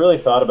 I've really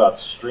thought about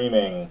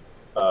streaming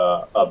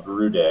a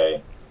brew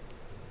day,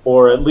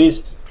 or at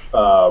least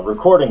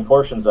recording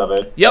portions of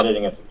it,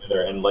 editing it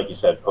together, and like you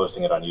said,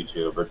 posting it on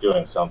YouTube or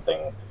doing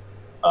something.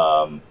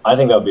 I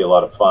think that would be a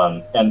lot of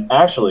fun, and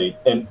actually,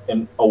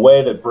 in a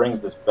way that brings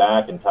this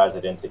back and ties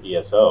it into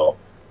ESO.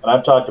 And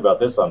I've talked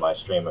about this on my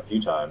stream a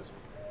few times.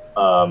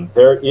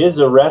 There is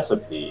a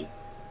recipe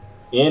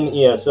in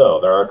ESO.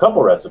 There are a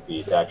couple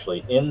recipes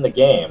actually in the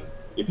game.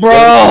 If you go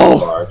to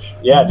East March,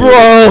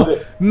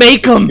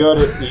 make them. Go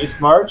to East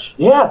March,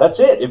 that's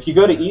it. If you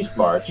go to East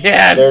March,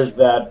 there's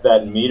that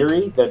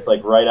meadery that's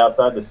like right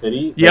outside the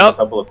city. There's a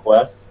couple of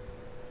quests.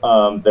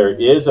 There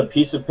is a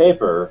piece of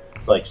paper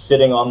like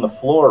sitting on the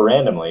floor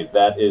randomly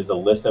that is a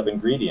list of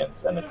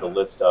ingredients, and it's a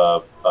list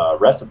of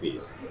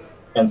recipes.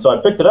 And so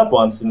I picked it up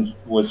once and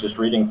was just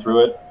reading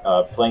through it,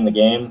 playing the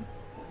game,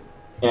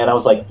 and I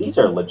was like, these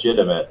are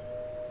legitimate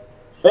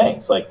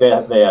things. Like they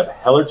have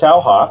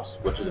Hellertau hops,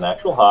 which is an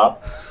actual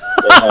hop.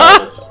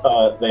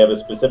 They have a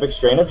specific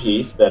strain of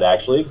yeast that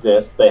actually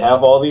exists. They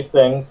have all these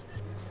things,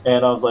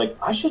 and I was like,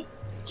 I should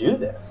do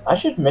this. I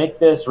should make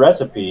this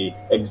recipe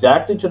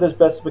exactly to the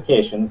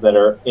specifications that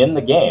are in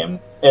the game.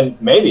 And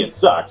maybe it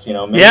sucks,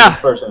 maybe this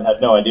person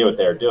had no idea what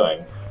they were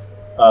doing.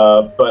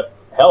 But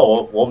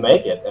hell, we'll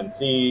make it and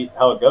see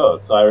how it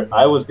goes. So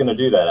I was going to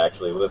do that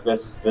actually with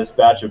this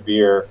batch of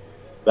beer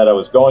that I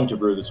was going to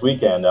brew this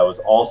weekend. I was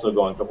also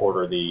going to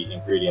order the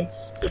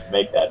ingredients to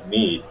make that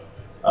mead,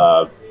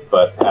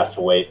 but it has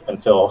to wait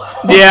until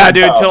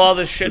until all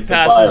this shit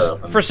passes.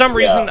 For some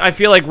reason, I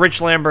feel like Rich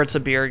Lambert's a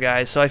beer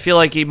guy, so I feel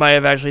like he might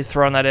have actually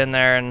thrown that in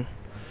there, and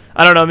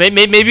I don't know,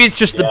 maybe it's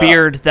just the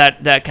beard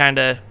that kind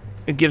of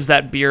gives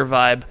that beer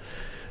vibe.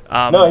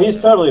 No,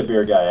 he's totally a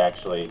beer guy,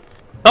 actually.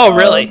 Oh,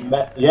 really?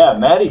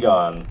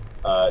 Mattygon.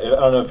 I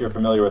don't know if you're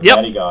familiar with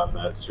Mattygon,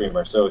 the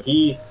streamer. So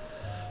he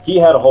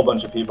had a whole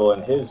bunch of people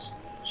in his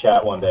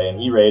chat one day, and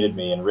he rated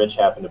me, and Rich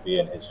happened to be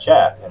in his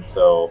chat. And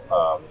so,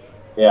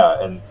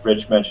 and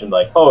Rich mentioned,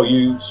 like, oh,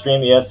 you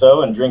stream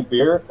ESO and drink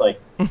beer? Like,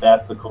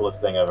 that's the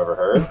coolest thing I've ever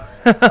heard.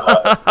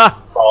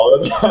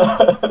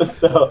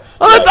 So,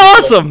 that's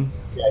awesome.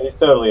 Yeah, he's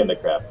totally into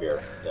craft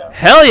beer. Yeah.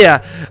 Hell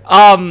yeah.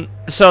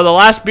 So the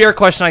last beer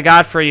question I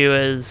got for you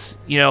is,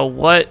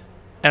 what,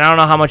 and I don't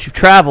know how much you've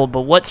traveled,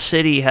 but what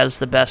city has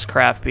the best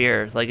craft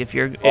beer? Like, if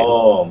you're...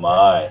 Oh,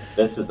 my.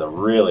 This is a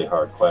really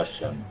hard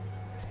question.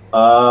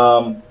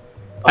 I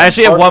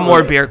actually have one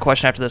more beer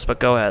question after this, but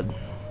go ahead.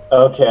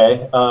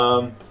 Okay.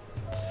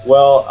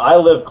 Well, I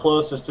live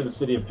closest to the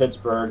city of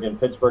Pittsburgh, and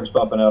Pittsburgh's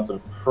bumping out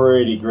some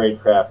pretty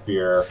great craft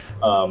beer.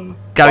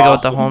 Gotta go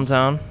with the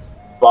hometown.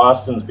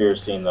 Boston's beer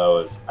scene, though,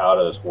 is out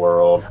of this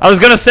world. I was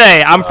gonna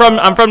say, I'm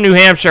from New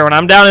Hampshire. When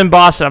I'm down in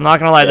Boston, I'm not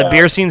gonna lie, the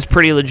beer scene's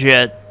pretty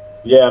legit.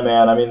 Yeah,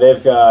 man. I mean,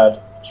 they've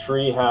got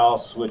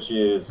Treehouse, which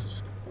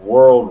is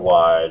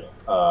worldwide.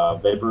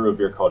 They brew a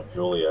beer called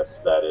Julius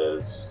that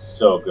is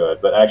so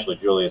good. But actually,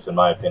 Julius, in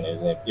my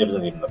opinion,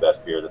 isn't even the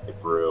best beer that they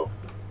brew.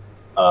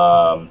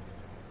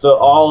 So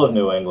all of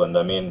New England.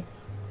 I mean,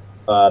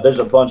 there's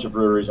a bunch of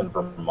breweries in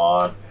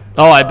Vermont.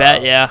 Oh, I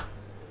bet, yeah.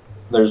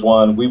 There's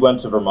one. We went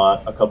to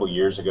Vermont a couple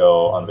years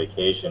ago on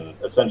vacation,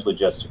 essentially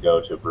just to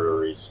go to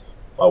breweries.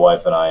 My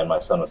wife and I, and my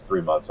son was 3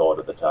 months old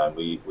at the time.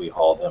 We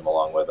hauled him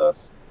along with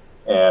us.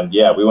 And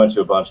yeah, we went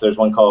to a bunch. There's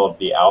one called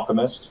The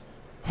Alchemist,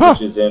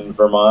 which is in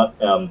Vermont.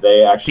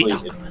 They actually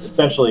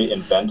essentially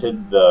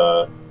invented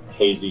the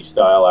hazy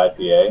style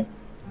IPA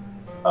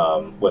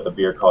with a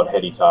beer called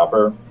Heady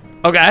Topper.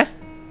 Okay.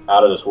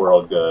 Out of this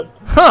world good.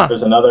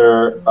 There's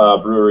another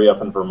brewery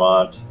up in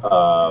Vermont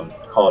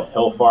called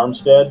Hill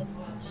Farmstead.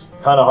 It's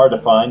kind of hard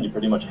to find. You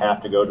pretty much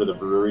have to go to the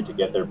brewery to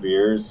get their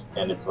beers,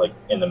 and it's like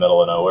in the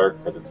middle of nowhere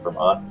because it's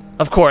Vermont.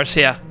 Of course,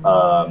 yeah.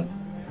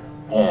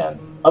 And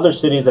other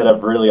cities that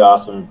have really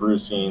awesome brew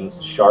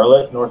scenes,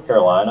 Charlotte, North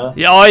Carolina.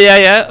 Yeah, oh,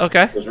 yeah,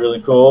 okay. It's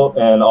really cool.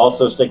 And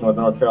also sticking with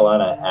North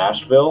Carolina,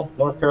 Asheville,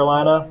 North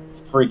Carolina,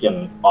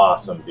 freaking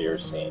awesome beer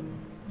scene.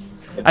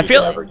 I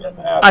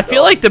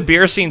feel like the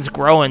beer scene's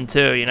growing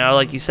too,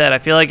 like you said. I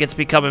feel like it's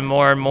becoming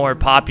more and more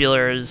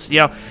popular as,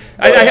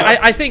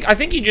 I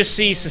think you just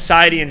see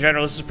society in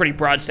general, this is a pretty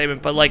broad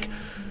statement, but like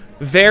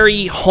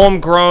very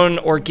homegrown,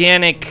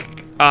 organic,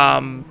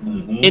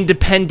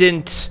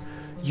 independent,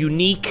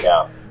 unique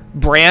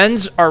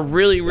brands are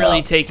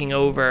really taking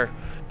over,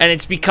 and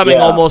it's becoming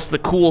almost the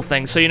cool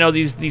thing. So, you know,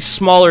 these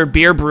smaller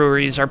beer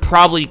breweries are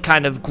probably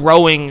kind of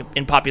growing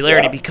in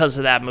popularity because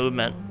of that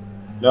movement.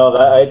 No,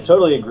 I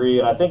totally agree,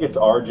 and I think it's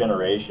our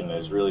generation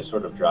is really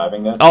sort of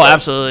driving this. Oh,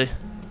 absolutely.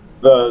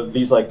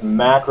 These like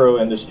macro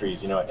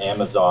industries, you know,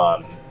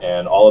 Amazon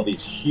and all of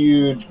these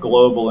huge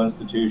global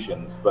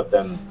institutions, but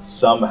then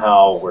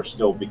somehow we're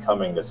still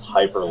becoming this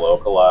hyper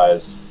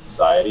localized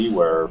society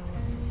where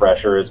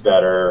fresher is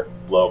better,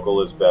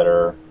 local is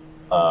better.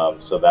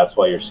 So that's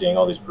why you're seeing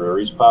all these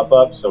breweries pop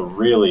up. So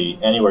really,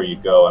 anywhere you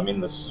go, I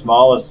mean, the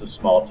smallest of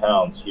small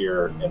towns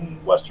here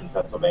in Western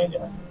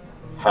Pennsylvania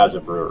has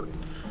a brewery.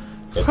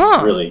 It's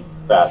really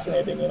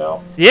fascinating, you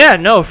know? Yeah,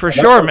 no, for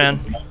sure, man.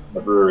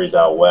 The breweries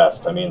out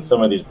west. I mean,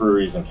 some of these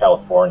breweries in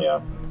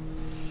California,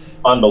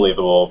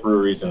 unbelievable.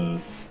 Breweries in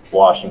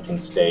Washington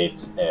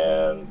State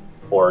and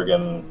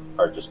Oregon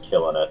are just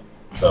killing it.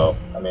 So,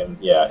 I mean,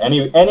 yeah,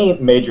 any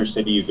major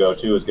city you go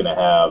to is going to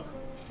have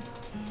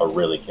a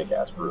really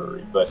kick-ass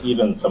brewery. But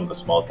even some of the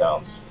small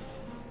towns,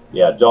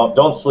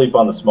 don't sleep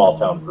on the small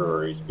town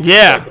breweries.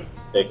 Yeah.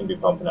 They can be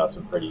pumping out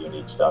some pretty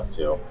unique stuff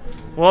too.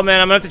 Well, man,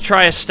 I'm going to have to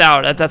try a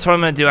stout. That's what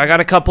I'm going to do. I got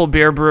a couple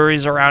beer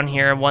breweries around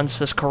here. Once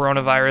this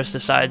coronavirus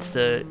decides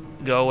to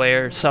go away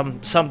or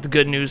some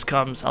good news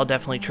comes, I'll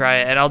definitely try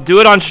it. And I'll do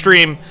it on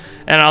stream,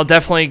 and I'll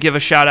definitely give a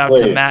shout-out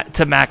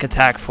to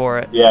MacAttack for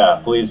it. Yeah,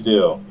 please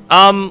do.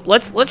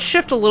 Let's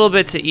shift a little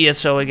bit to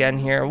ESO again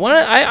here.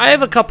 I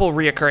have a couple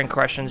reoccurring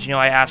questions. You know,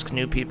 I ask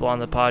new people on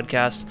the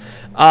podcast.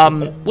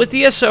 With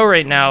ESO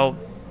right now,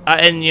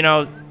 and, you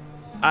know,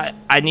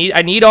 I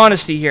need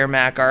honesty here,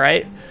 Mac, all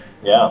right?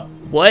 Yeah.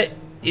 What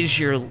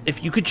is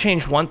if you could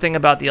change one thing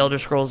about the Elder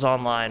Scrolls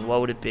Online, what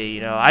would it be?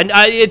 You know,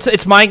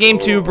 it's my game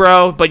too,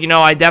 bro, but, you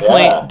know, I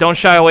definitely don't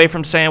shy away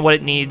from saying what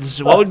it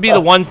needs. What would be the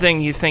one thing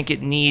you think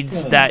it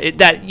needs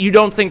that you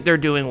don't think they're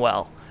doing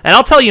well? And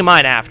I'll tell you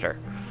mine after.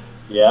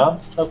 Yeah,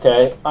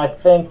 okay. I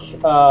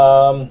think,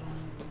 one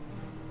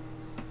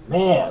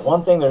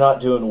thing they're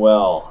not doing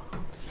well.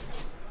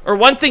 Or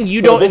one thing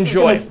you don't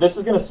enjoy. This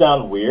is going to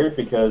sound weird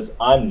because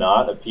I'm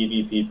not a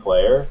PvP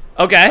player.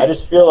 Okay. I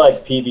just feel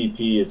like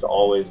PvP has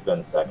always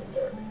been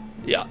secondary.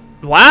 Yeah.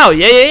 Wow.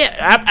 Yeah.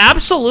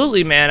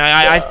 Absolutely, man.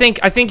 I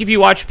think if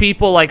you watch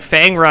people like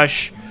Fang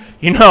Rush,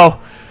 you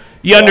know,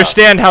 you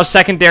understand how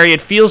secondary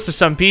it feels to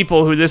some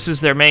people who this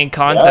is their main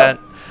content.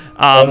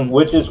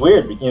 Which is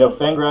weird. You know,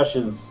 Fang Rush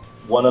is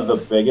one of the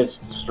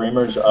biggest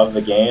streamers of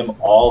the game.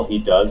 All he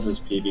does is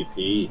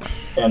PvP,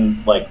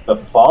 and like the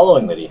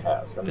following that he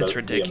has, and it's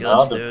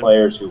ridiculous, the amount of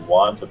players who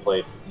want to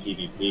play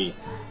PvP.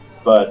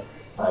 But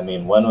I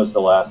mean, when was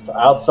the last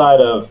outside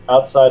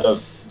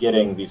of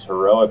getting these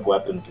heroic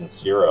weapons in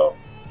Zero?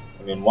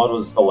 I mean, what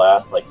was the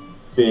last like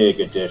big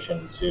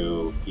addition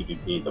to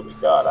PvP that we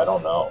got? I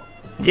don't know.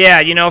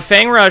 Yeah, you know,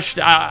 Fang Rush,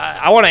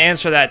 I want to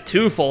answer that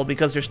twofold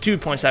because there's 2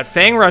 points. That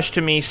Fang Rush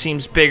to me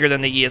seems bigger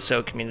than the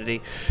ESO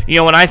community. You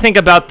know, when I think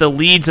about the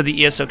leads of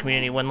the ESO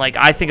community, when like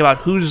I think about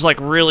who's like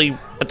really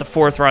at the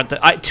forefront,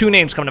 2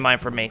 names come to mind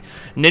for me: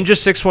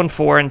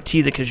 Ninja614 and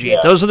T the Khajiit. Yeah.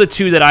 Those are the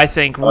 2 that I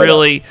think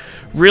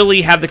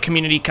really have the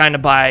community kind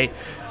of by.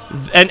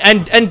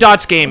 And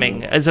Dots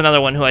Gaming is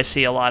another one who I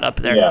see a lot up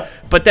there. Yeah.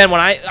 But then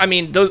when I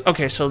mean those,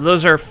 okay, so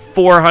those are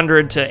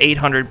 400 to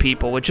 800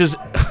 people, which is.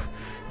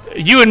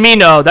 You and me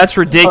know that's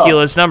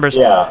ridiculous numbers.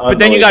 Yeah, but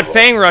then you got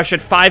Fang Rush at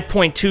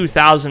 5.2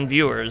 thousand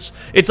viewers.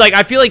 It's like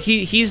I feel like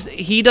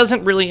he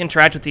doesn't really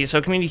interact with the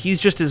ESO community.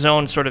 He's just his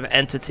own sort of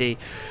entity.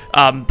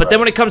 But then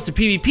when it comes to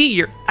PvP,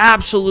 you're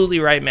absolutely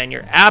right, man.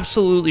 You're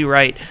absolutely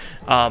right.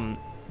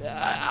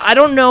 I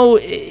don't know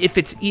if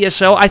it's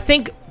ESO. I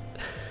think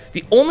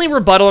the only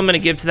rebuttal I'm going to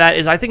give to that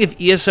is I think if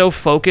ESO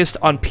focused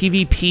on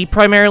PvP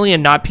primarily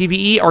and not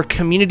PvE, our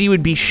community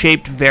would be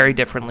shaped very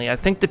differently. I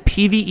think the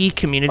PvE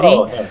community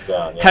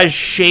has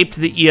shaped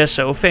the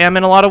ESO fam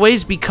in a lot of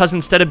ways because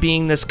instead of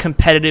being this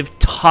competitive,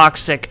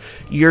 toxic,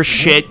 you're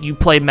shit, you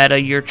play meta,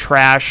 you're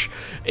trash,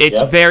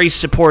 it's very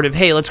supportive.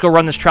 Hey, let's go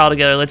run this trial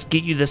together. Let's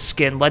get you this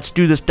skin. Let's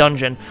do this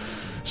dungeon.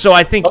 So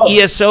I think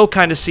ESO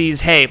kind of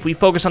sees, hey, if we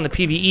focus on the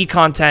PvE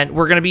content,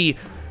 we're going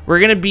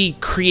to be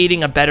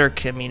creating a better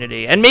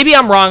community. And maybe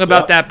I'm wrong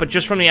about that, but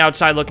just from the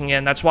outside looking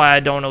in, that's why I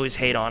don't always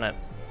hate on it.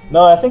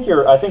 No, I think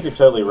you're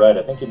totally right.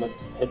 I think you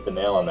hit the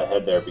nail on the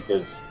head there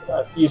because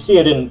you see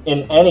it in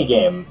any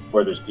game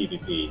where there's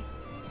PvP.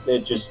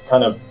 It just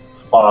kind of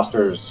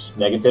fosters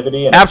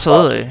negativity and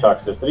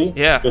toxicity.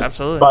 Yeah, just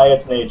absolutely. By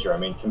its nature. I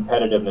mean,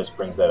 competitiveness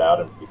brings that out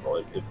in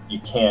people. You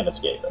can't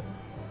escape it.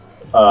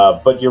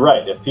 But you're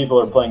right. If people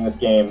are playing this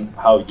game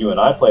how you and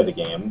I play the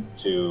game,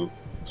 to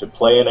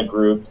play in a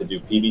group, to do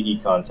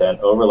PvE content,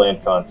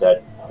 overland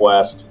content,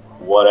 quest,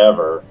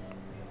 whatever,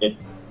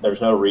 there's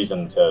no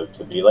reason to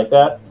be like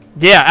that.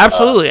 Yeah,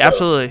 absolutely,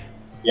 absolutely.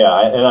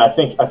 Yeah, and I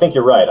think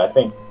you're right. I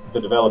think the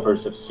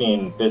developers have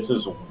seen this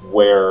is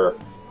where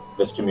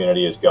this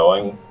community is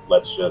going.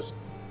 Let's just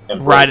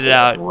ride it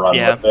out, run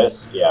with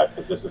this. Yeah,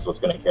 because this is what's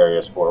going to carry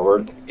us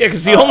forward. Yeah,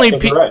 because the only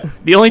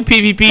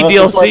PvP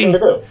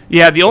DLC,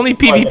 the only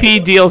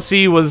PvP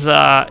DLC was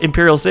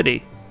Imperial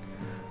City.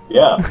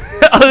 Yeah.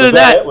 Other than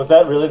that, was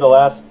that really the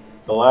last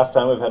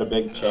time we've had a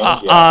big change?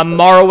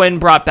 Morrowind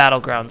brought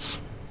Battlegrounds,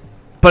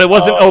 but it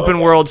wasn't open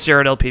world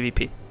Cyrodiil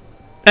PvP.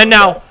 And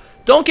now,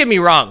 don't get me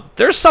wrong,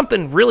 there's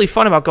something really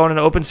fun about going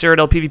into open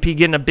Cyrodiil PvP,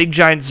 getting a big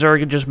giant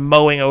Zerg and just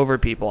mowing over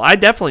people. I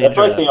definitely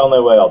enjoy that. That's like the only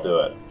way I'll do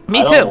it.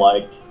 Me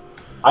too.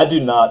 I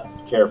do not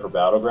care for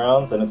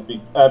Battlegrounds, and it's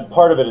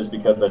part of it is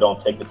because I don't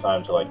take the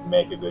time to like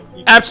make a good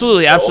PvP.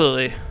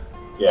 Absolutely.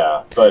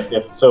 Yeah, but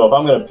if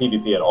I'm going to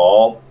PvP at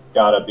all,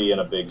 gotta be in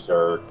a big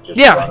Zerg, just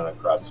running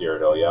across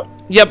Cyrodiil.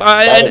 Yep.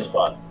 That is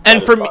fun.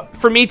 And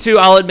for me too,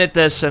 I'll admit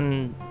this,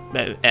 and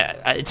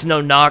it's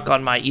no knock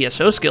on my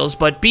ESO skills,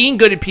 but being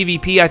good at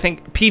PvP, I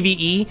think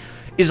PvE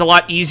is a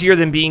lot easier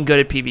than being good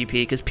at PvP,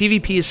 because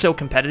PvP is so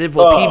competitive,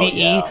 while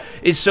PvE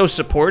is so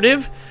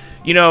supportive.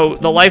 You know,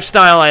 the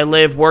lifestyle I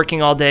live,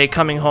 working all day,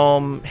 coming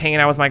home, hanging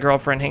out with my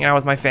girlfriend, hanging out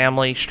with my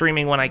family,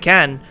 streaming when I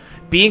can.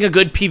 Being a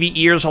good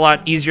PvEer is a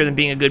lot easier than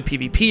being a good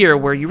PvPer,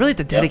 where you really have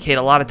to dedicate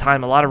a lot of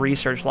time, a lot of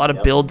research, a lot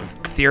of build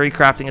theory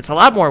crafting. It's a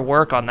lot more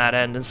work on that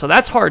end, and so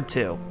that's hard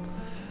too.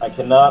 I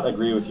cannot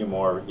agree with you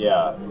more.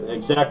 Yeah,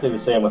 exactly the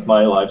same with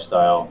my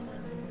lifestyle.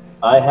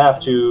 I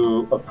have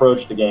to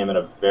approach the game in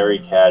a very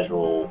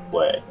casual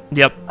way.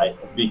 Yep.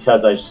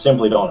 Because I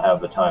simply don't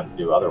have the time to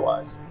do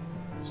otherwise.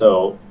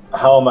 So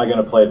how am I going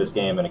to play this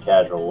game in a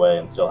casual way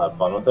and still have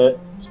fun with it?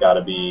 It's got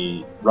to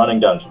be running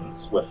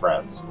dungeons with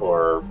friends,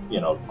 or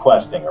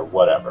questing or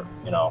whatever.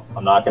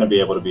 I'm not going to be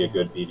able to be a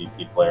good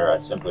PvP player. I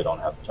simply don't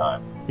have the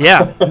time.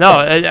 Yeah, no,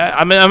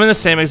 I'm in the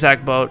same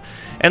exact boat.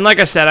 And like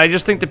I said, I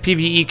just think the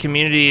PvE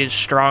community is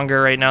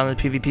stronger right now than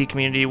the PvP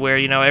community, where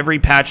every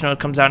patch note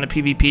comes out in a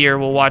PvPer,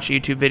 will watch a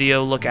YouTube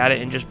video, look at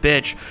it, and just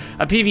bitch.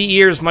 A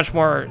PvEer is much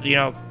more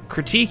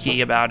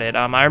critiquey about it.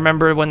 I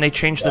remember when they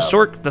changed the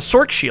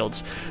Sork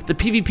shields, the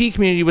PvP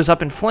community was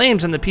up in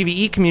flames, and the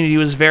PvE community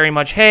was very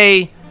much,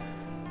 hey,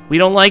 we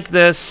don't like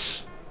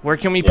this. Where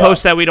can we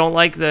post that we don't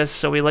like this,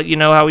 so we let you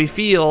know how we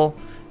feel,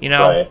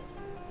 Right.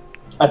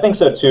 I think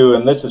so too,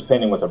 and this is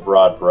painting with a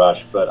broad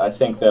brush, but I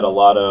think that a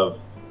lot of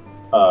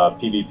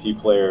PvP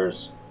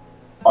players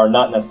are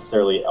not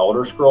necessarily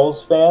Elder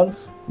Scrolls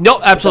fans. No,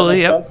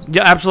 absolutely, yeah,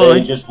 absolutely.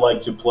 They just like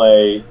to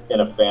play in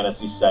a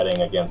fantasy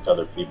setting against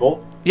other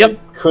people. Yep. They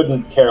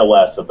couldn't care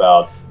less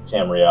about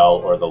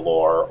Tamriel or the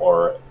lore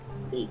or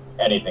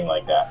anything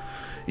like that.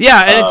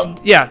 Yeah, and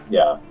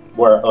Yeah,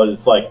 where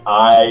it's like,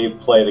 I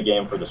play the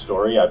game for the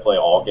story. I play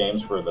all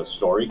games for the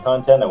story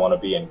content. I want to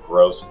be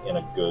engrossed in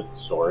a good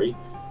story.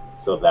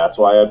 So that's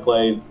why I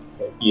play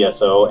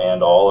ESO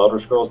and all Elder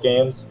Scrolls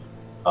games.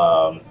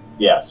 So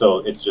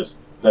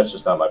that's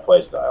just not my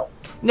play style.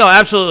 No,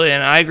 absolutely,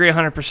 and I agree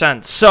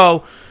 100%.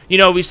 So,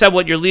 we said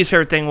what your least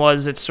favorite thing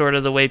was. It's sort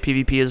of the way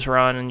PvP is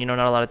run, and not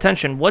a lot of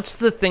tension. What's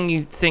the thing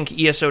you think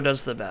ESO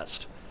does the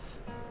best?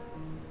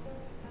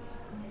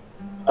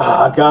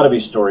 Gotta be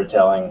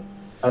storytelling.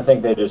 I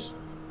think they just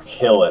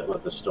kill it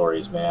with the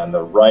stories, man.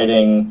 The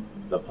writing,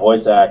 the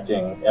voice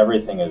acting,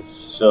 everything is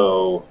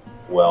so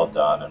well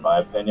done, in my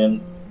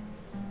opinion.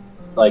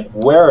 Like,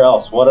 where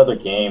else? What other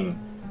game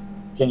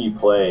can you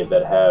play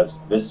that has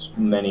this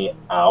many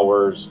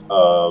hours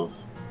of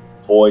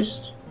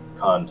voiced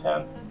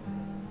content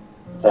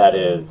that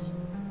is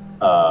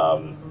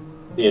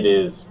it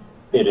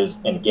is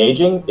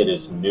engaging, it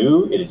is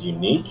new, it is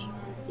unique,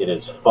 it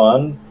is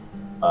fun,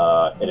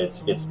 and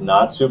it's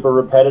not super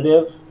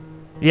repetitive.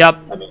 Yep.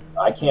 I mean,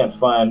 I can't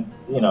find,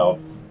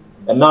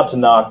 and not to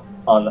knock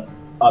on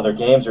other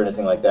games or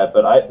anything like that,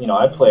 but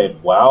I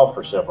played WoW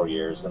for several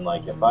years, and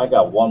like, if I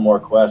got one more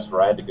quest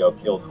where I had to go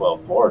kill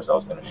 12 boars, I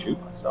was going to shoot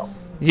myself.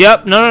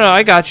 Yep, no,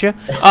 I got you.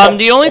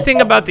 The only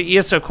thing about the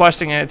ESO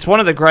questing, it's one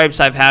of the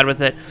gripes I've had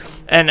with it,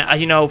 and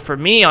for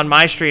me on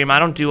my stream, I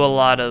don't do a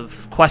lot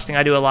of questing.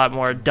 I do a lot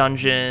more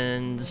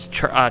dungeons,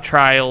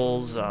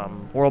 trials,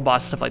 world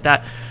boss, stuff like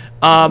that.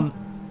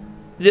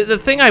 The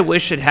thing I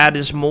wish it had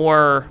is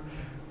more.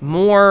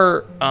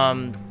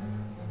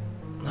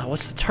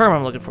 What's the term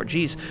I'm looking for?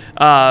 Jeez.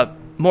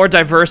 More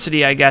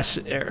diversity, I guess,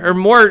 or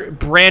more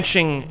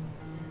branching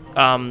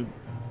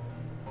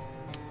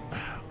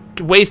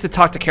ways to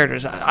talk to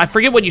characters. I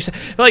forget what you said.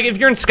 Like, if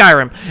you're in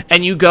Skyrim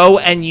and you go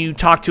and you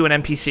talk to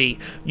an NPC,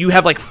 you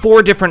have like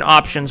 4 different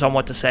options on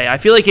what to say. I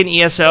feel like in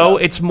ESO,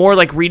 it's more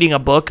like reading a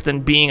book than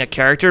being a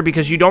character,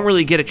 because you don't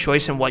really get a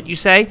choice in what you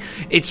say.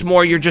 It's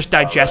more you're just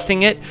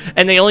digesting it,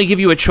 and they only give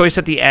you a choice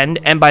at the end,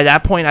 and by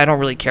that point, I don't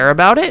really care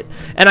about it.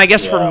 And I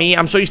guess for me,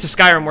 I'm so used to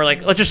Skyrim where,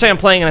 like, let's just say I'm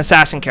playing an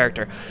assassin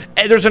character.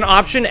 There's an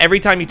option every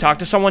time you talk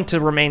to someone to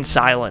remain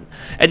silent,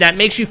 and that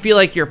makes you feel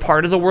like you're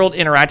part of the world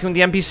interacting with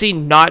the NPC,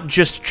 not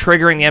just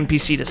triggering the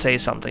NPC to say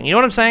something. You know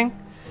what I'm saying?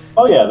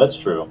 Oh yeah, that's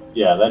true.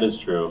 Yeah, that is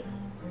true.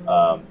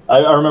 I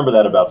remember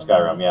that about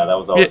Skyrim. Yeah, that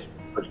was always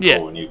pretty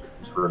cool when you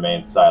just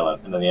remained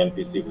silent, and then the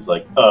NPC was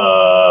like,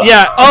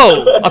 Yeah.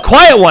 Oh, a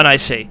quiet one. I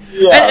see.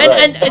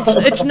 And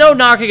it's no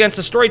knock against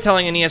the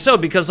storytelling in ESO,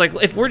 because like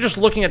if we're just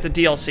looking at the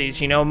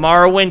DLCs,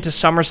 Morrowind to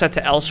Somerset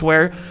to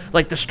Elsewhere,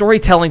 like the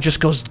storytelling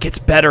just gets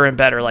better and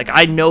better. Like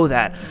I know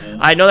that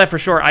for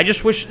sure. I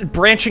just wish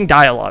branching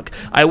dialogue.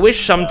 I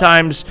wish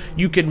sometimes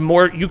you could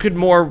more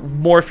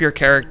morph your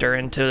character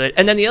into it.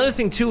 And then the other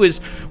thing too is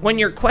when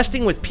you're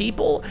questing with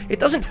people, it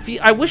doesn't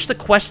feel. I wish the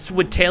quests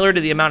would tailor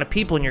to the amount of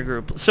people in your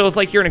group. So if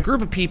like you're in a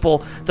group of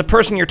people, the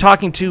person you're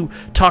talking to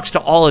talks to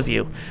all of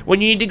you.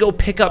 When you need to go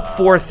pick up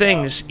 4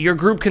 things, your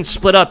group can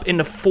split up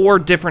into 4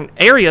 different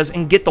areas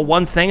and get the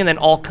one thing and then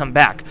all come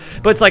back.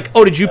 But it's like,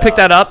 oh, did you pick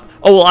that up?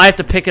 Oh, well, I have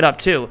to pick it up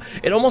too.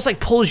 It almost like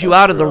pulls you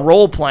out of the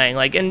role playing,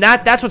 like, and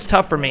that's what's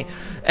tough for me.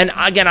 And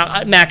again,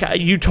 Mac,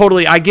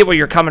 I get where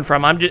you're coming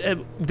from.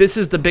 This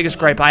is the biggest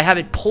gripe I have.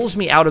 It pulls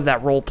me out of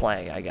that role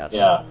playing, I guess.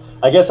 Yeah,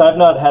 I guess I've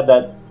not had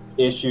that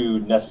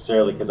issue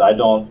necessarily because I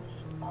don't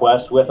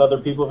quest with other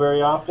people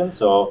very often.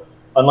 So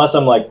unless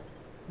I'm like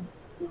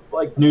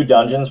new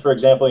dungeons, for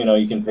example,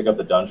 you can pick up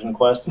the dungeon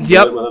quest and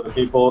do it with other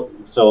people.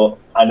 So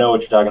I know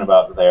what you're talking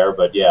about there,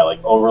 but yeah,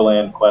 like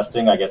overland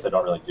questing, I guess I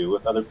don't really do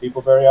with other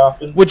people very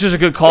often. Which is a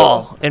good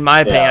call, in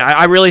my opinion. Yeah.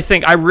 I really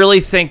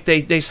think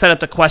they set up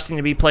the questing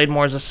to be played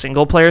more as a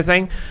single player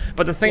thing.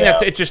 But the thing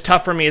it's just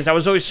tough for me is I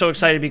was always so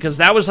excited because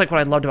that was like what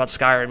I loved about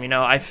Skyrim.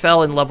 I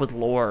fell in love with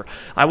lore.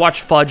 I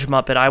watched Fudge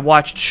Muppet. I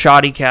watched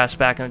Shoddycast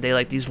back in the day,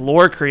 like these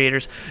lore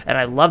creators, and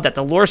I loved that.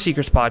 The Lore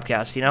Seekers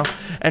podcast,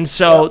 And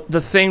so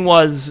the thing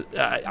was,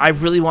 I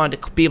really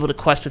wanted to be able to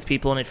quest with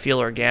people and it feel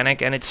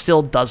organic, and it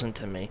still doesn't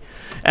to me.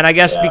 And I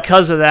guess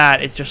because of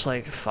that, it's just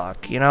like,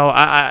 fuck,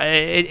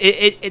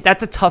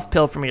 that's a tough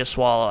pill for me to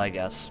swallow, I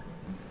guess.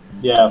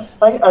 Yeah,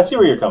 I see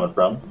where you're coming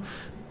from.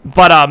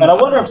 But and I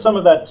wonder if some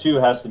of that too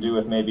has to do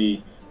with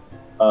maybe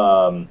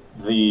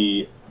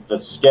the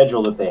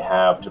schedule that they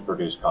have to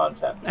produce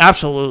content.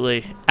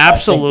 Absolutely.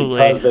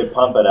 Because they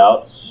pump it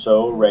out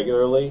so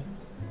regularly.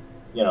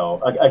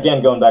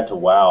 Again, going back to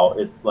WoW,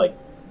 it like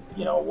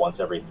once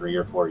every 3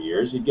 or 4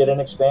 years you get an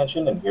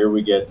expansion, and here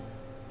we get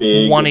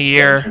big one a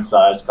year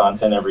sized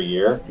content every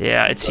year.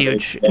 Yeah, it's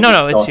huge.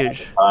 It's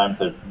huge. Time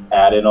to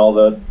add in all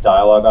the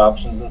dialogue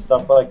options and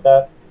stuff like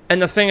that.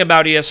 And the thing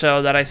about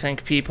ESO that I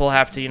think people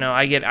have to,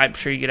 I'm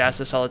sure you get asked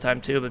this all the time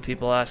too, but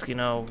people ask,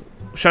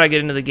 should I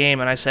get into the game?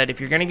 And I said, if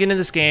you're going to get into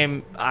this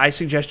game, I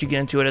suggest you get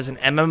into it as an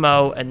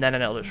MMO and then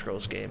an Elder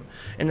Scrolls game.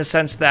 In the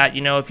sense that,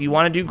 if you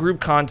want to do group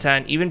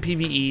content, even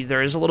PvE,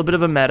 there is a little bit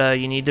of a meta.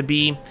 You need to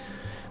be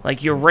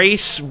like your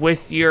race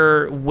with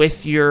your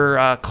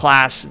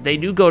class. They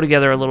do go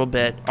together a little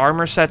bit.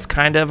 Armor sets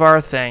kind of are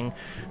a thing.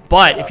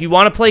 But if you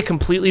want to play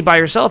completely by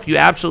yourself, you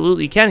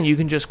absolutely can. You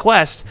can just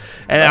quest.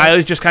 And I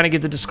always just kind of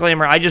give the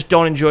disclaimer, I just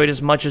don't enjoy it as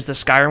much as the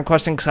Skyrim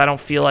questing because I don't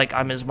feel like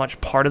I'm as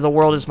much part of the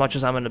world as much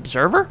as I'm an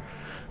observer.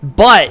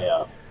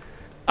 But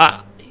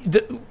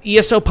the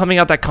ESO pumping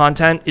out that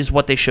content is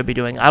what they should be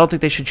doing. I don't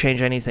think they should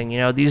change anything.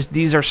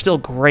 These are still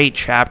great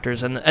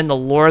chapters, and the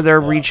lore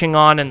they're reaching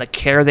on and the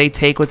care they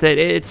take with it,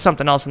 it's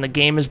something else, and the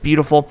game is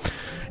beautiful.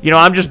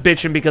 I'm just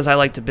bitching because I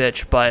like to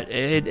bitch, but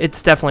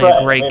it's definitely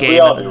a great game. We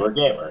all do. We're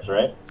gamers,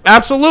 right?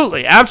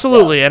 Absolutely.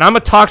 Yeah. And I'm a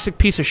toxic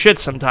piece of shit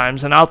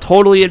sometimes, and I'll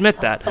totally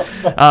admit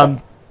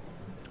that.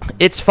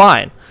 It's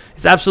fine.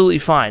 It's absolutely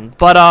fine.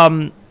 But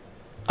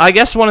I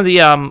guess one of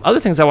the other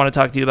things I want to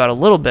talk to you about a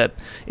little bit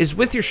is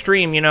with your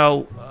stream,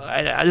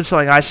 this is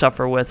something I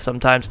suffer with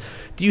sometimes.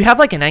 Do you have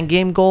like an end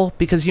game goal?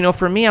 Because,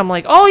 for me, I'm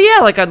like, oh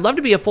yeah, like I'd love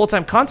to be a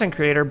full-time content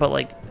creator, but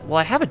like, well,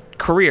 I have a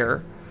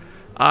career.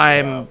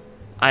 I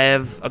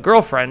have a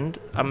girlfriend.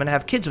 I'm going to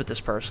have kids with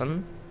this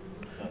person.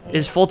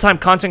 Is full-time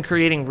content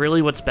creating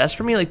really what's best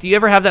for me? Like, do you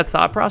ever have that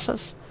thought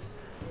process?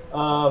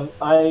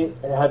 I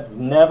have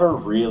never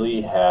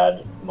really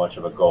had much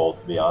of a goal,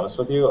 to be honest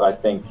with you. I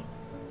think,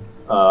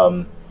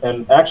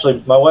 and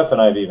actually, my wife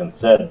and I have even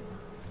said,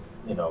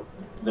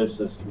 this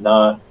is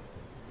not,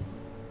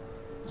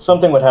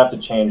 something would have to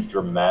change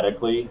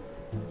dramatically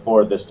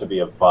for this to be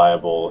a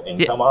viable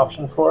income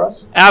option for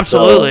us.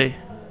 Absolutely.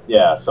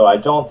 So I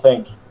don't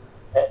think,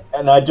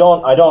 and I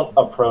don't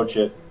approach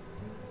it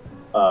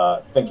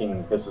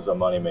thinking this is a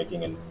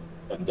money-making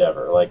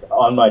endeavor. Like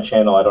on my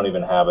channel, I don't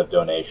even have a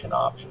donation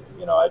option.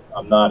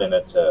 I'm not in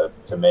it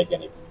to make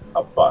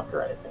a buck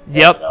or anything.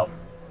 Yep.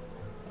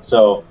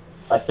 So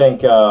I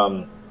think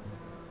I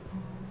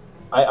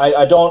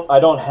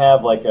don't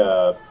have like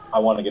I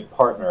want to get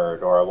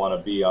partnered or I want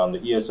to be on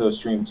the ESO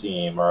stream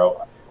team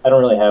or I don't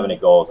really have any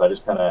goals. I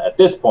just kind of, at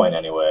this point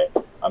anyway,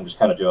 I'm just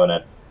kind of doing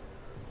it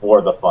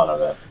for the fun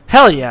of it.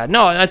 Hell yeah.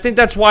 No, I think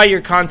that's why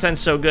your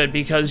content's so good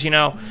because,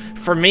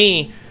 for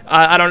me,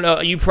 I don't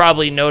know, you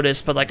probably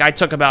noticed, but like I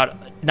took about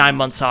 9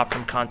 months off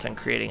from content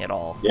creating at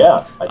all.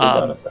 Yeah, I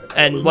did notice that.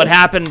 And what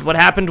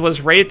happened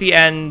was right at the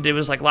end, it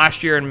was like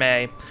last year in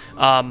May,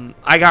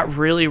 I got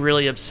really,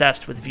 really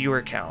obsessed with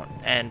viewer count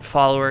and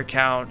follower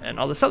count and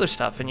all this other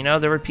stuff. And,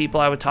 there were people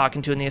I was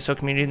talking to in the ESO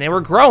community and they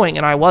were growing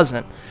and I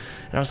wasn't.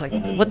 And I was like,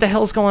 what the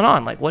hell's going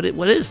on? Like, what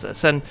is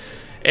this? And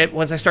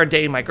once I started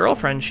dating my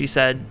girlfriend, she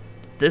said,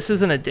 this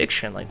is an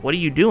addiction. Like, what are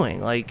you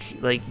doing? Like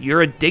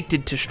you're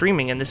addicted to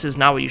streaming, and this is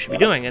not what you should be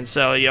doing. And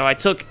so, you know, I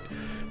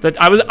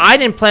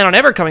didn't plan on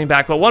ever coming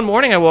back, but one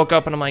morning I woke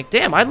up and I'm like,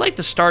 damn, I'd like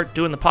to start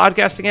doing the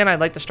podcast again. I'd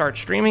like to start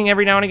streaming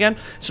every now and again.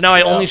 So now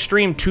I only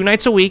stream 2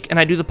 nights a week, and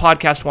I do the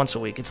podcast once a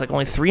week. It's like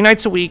only 3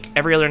 nights a week.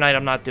 Every other night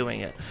I'm not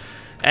doing it.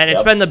 And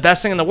it's been the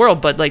best thing in the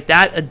world, but like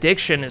that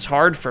addiction is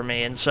hard for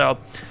me. And so,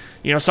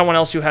 you know, someone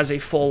else who has a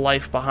full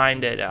life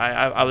behind it,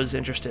 I was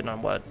interested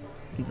in what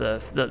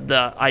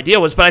the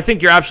idea was. But I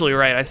think you're absolutely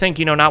right. I think,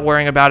 you know, not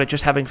worrying about it,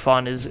 just having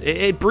fun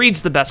it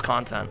breeds the best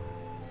content.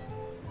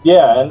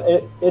 Yeah, and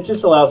it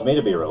just allows me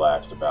to be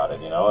relaxed about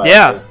it, you know?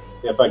 Yeah.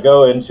 If I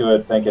go into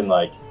it thinking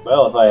like,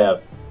 well, if I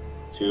have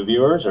 2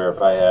 viewers or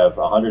if I have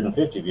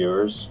 150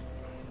 viewers,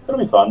 it'll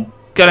be fun.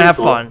 Gotta have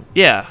fun.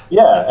 Yeah.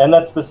 Yeah, and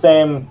that's the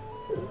same.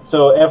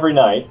 So every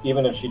night,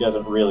 even if she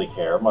doesn't really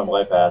care, my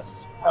wife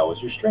asks, how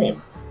was your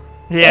stream?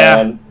 Yeah.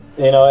 And,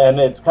 you know, and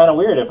it's kind of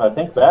weird. If I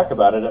think back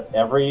about it,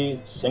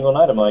 every single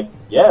night I'm like,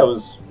 yeah, it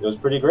was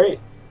pretty great.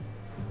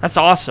 That's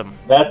awesome.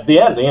 That's the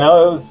end. You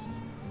know, it was...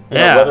 You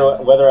Yeah. know,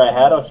 whether I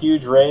had a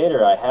huge raid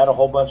or I had a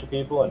whole bunch of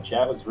people and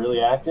chat was really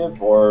active,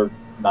 or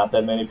not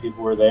that many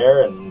people were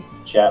there and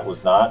chat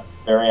was not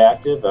very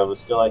active, I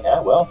was still like,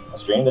 well, I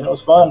streamed and it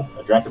was fun.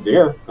 I drank a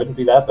beer. Couldn't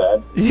be that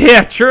bad.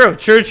 Yeah, true.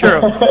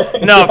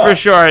 No, for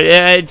sure.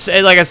 It's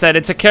like I said,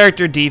 it's a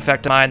character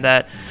defect of mine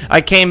that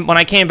when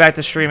I came back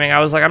to streaming, I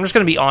was like, I'm just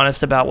gonna be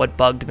honest about what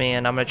bugged me,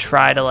 and I'm gonna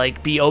try to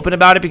like be open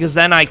about it, because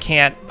then I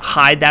can't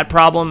hide that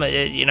problem.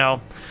 You know.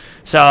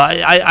 So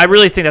I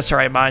really think that's the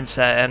right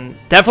mindset, and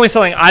definitely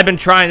something I've been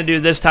trying to do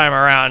this time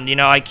around. You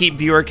know, I keep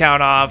viewer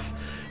count off.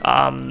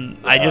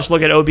 I just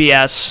look at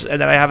OBS, and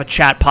then I have a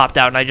chat popped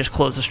out, and I just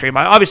close the stream.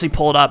 I obviously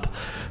pull it up,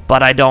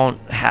 but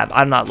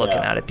I'm not looking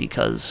at it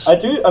because... I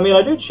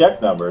do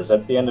check numbers.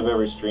 At the end of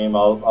every stream,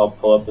 I'll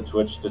pull up the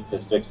Twitch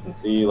statistics and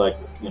see, like,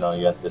 you know,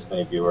 you had this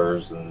many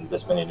viewers and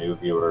this many new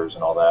viewers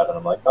and all that, and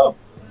I'm like, oh,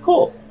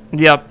 cool.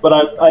 Yep.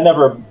 But I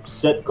never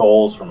set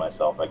goals for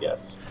myself, I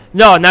guess.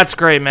 No, and that's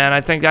great, man.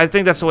 I think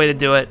that's the way to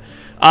do it.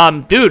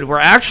 Dude, we're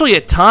actually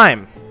at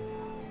time.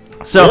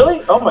 So,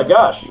 really? Oh my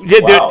gosh.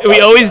 Yeah, dude,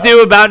 we always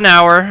do about an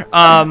hour.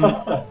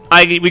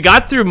 We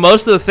got through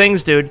most of the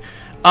things, dude.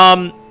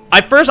 I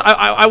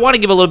want to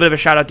give a little bit of a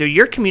shout out, dude.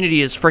 Your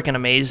community is freaking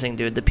amazing,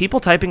 dude. The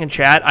people typing in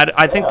chat,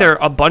 I think they're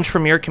a bunch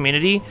from your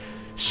community.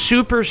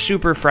 Super,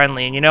 super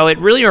friendly. And, you know, it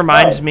really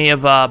reminds me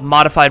of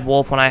Modified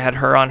Wolf when I had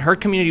her on. Her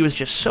community was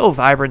just so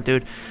vibrant,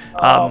 dude.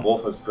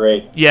 Wolf was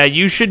great. Yeah,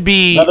 you should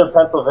be... Another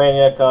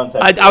Pennsylvania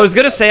content. I was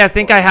going to say, I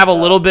think I have a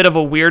little bit of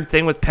a weird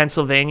thing with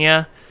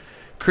Pennsylvania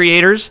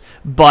creators,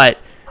 but...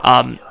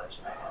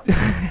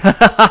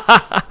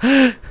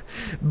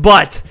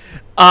 but...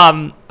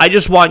 I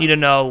just want you to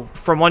know,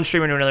 from one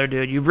streamer to another,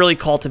 dude, you've really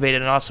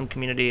cultivated an awesome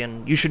community,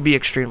 and you should be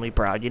extremely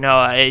proud. You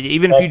know,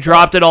 even if you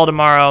dropped it all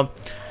tomorrow...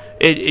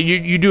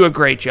 You do a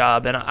great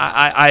job, and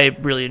I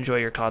really enjoy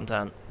your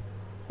content.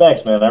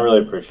 Thanks, man. I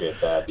really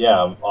appreciate that.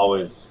 Yeah, I'm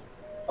always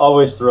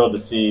thrilled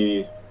to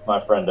see my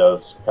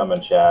friendos come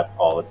and chat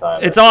all the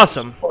time. It's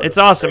awesome. It's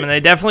awesome, and they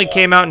definitely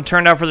came out and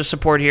turned out for the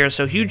support here,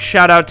 so huge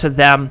shout out to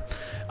them.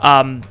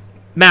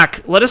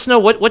 Mac, let us know,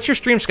 what's your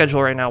stream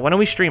schedule right now? When are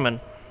we streaming?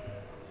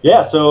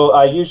 Yeah, so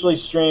I usually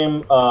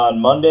stream on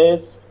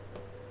Mondays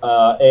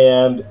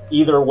and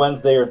either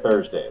Wednesday or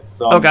Thursdays.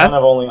 So I'm kind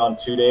of only on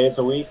 2 days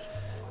a week.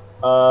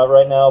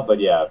 Right now, but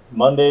yeah,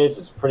 Mondays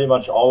is pretty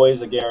much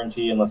always a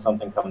guarantee unless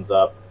something comes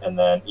up, and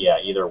then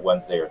either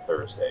Wednesday or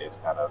Thursday is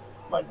kind of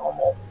my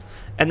normal.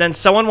 And then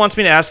someone wants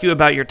me to ask you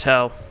about your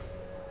toe.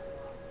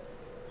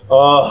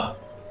 Oh,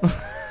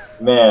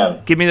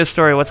 man. Give me the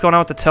story. What's going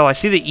on with the toe? I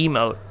see the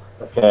emote.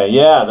 Okay,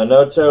 yeah, the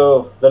no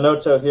toe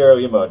hero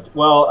emote.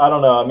 Well, I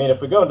don't know. I mean, if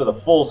we go into the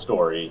full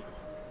story,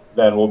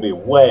 then we'll be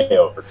way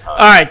over time. All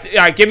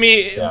right. Give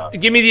me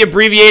the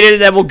abbreviated,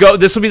 and then we'll go.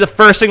 This will be the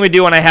first thing we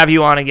do when I have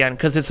you on again,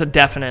 because it's a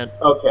definite.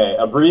 Okay,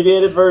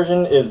 abbreviated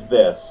version is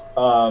this.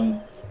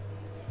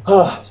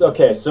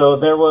 Okay, so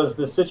there was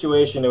this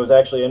situation. It was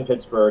actually in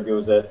Pittsburgh. It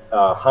was at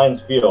Heinz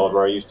Field,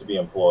 where I used to be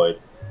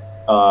employed.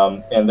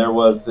 And there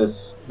was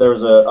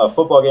a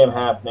football game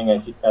happening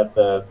at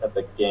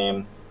the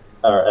game,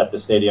 or at the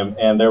stadium,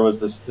 and there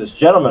was this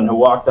gentleman who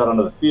walked out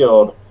onto the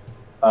field.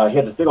 He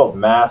had this big old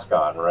mask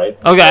on, right?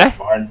 Okay.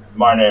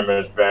 My name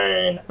is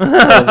Bane.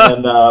 And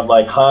then,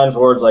 like, Heinz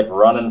Ward's, like,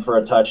 running for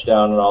a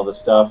touchdown and all this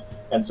stuff.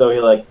 And so he,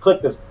 like,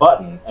 clicked this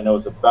button, and it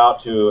was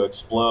about to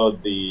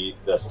explode the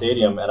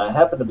stadium. And I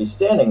happened to be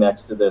standing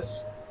next to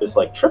this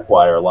like,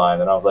 tripwire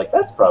line, and I was like,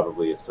 that's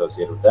probably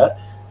associated with that.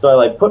 So I,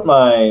 like, put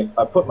my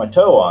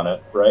toe on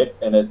it, right?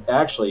 And it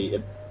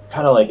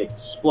kind of, like,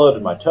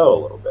 exploded my toe a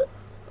little bit.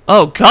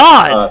 Oh,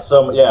 God!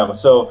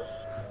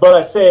 But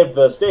I saved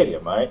the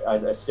stadium, right?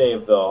 I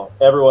saved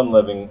everyone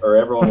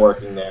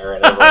working there,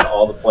 and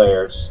all the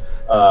players.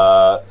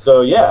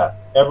 So yeah,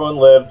 everyone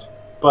lived,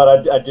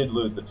 but I did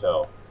lose the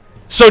toe.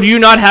 So do you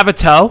not have a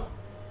toe?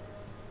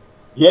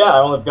 Yeah, I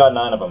only got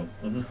 9 of them.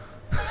 Mm-hmm.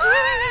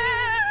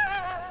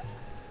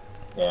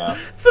 Yeah.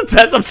 It's the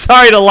best. I'm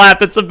sorry to laugh.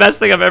 That's the best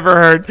thing I've ever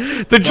heard.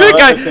 The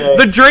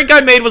drink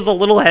I made was a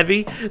little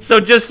heavy, so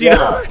just you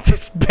know,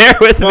 just bear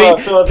with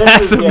me. So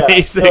that's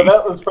amazing. So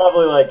that was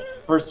probably like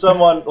for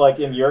someone like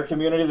in your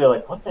community, they're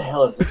like, "What the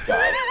hell is this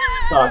guy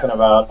talking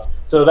about?"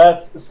 So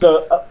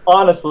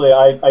honestly,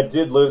 I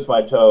did lose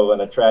my toe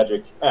in a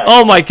tragic accident.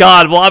 Oh my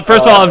God! Well,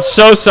 first of all, I'm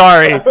so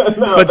sorry.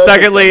 But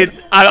secondly,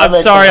 I'm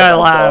sorry I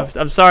laughed.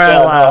 I'm sorry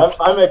I laughed.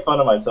 I make fun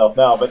of myself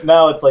now, but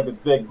now it's like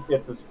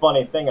it's this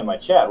funny thing in my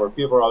chat where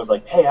people are always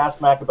like, "Hey, ask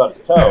Mac about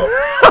his toe."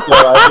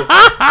 So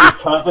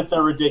because it's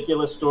a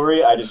ridiculous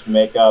story, I just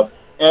make up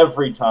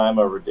every time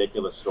a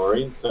ridiculous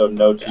story. So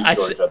no two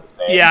stories are the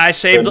same. Yeah, I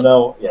saved.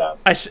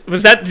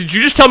 Did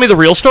you just tell me the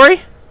real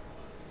story?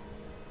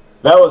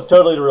 That was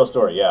totally the real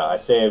story. Yeah, I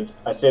saved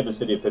the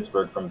city of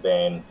Pittsburgh from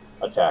Bane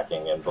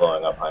attacking and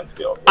blowing up Heinz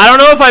Field. I don't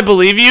know if I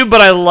believe you,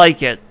 but I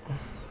like it.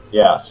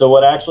 Yeah. So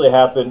what actually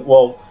happened?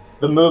 Well,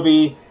 the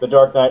movie The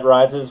Dark Knight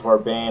Rises, where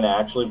Bane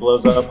actually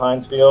blows up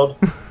Heinz Field,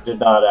 did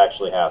not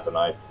actually happen.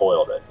 I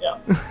foiled it. Yeah.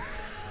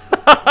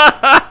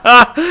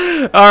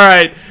 All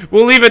right,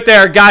 we'll leave it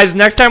there, guys.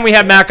 Next time we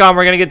have Mac on,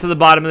 we're gonna get to the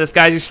bottom of this,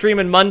 guys. He's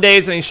streaming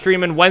Mondays and he's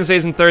streaming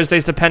Wednesdays and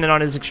Thursdays, depending on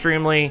his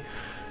extremely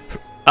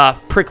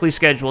prickly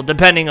schedule,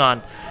 depending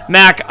on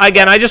Mac.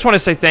 Again, I just want to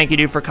say thank you,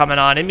 dude, for coming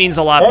on. It means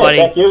a lot, buddy.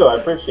 Thank you. I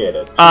appreciate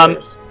it.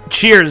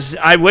 Cheers.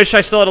 I wish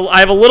I still had.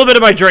 I have a little bit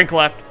of my drink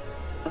left,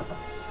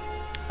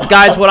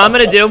 guys. What I'm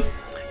gonna do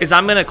is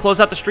I'm gonna close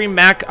out the stream,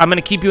 Mac. I'm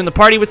gonna keep you in the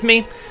party with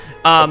me.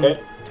 Okay.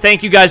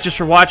 Thank you guys just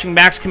for watching.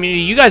 Mac's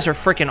community, you guys are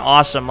freaking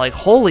awesome. Like,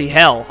 holy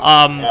hell.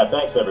 Yeah,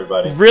 thanks,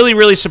 everybody. Really,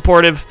 really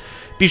supportive.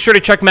 Be sure to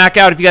check Mac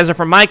out if you guys are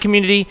from my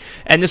community.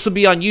 And this will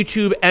be on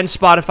YouTube and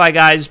Spotify,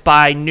 guys,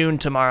 by noon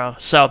tomorrow.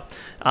 So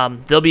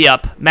they'll be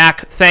up.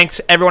 Mac,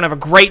 thanks. Everyone have a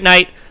great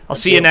night. I'll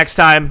see you next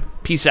time.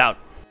 Peace out.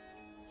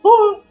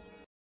 Bye.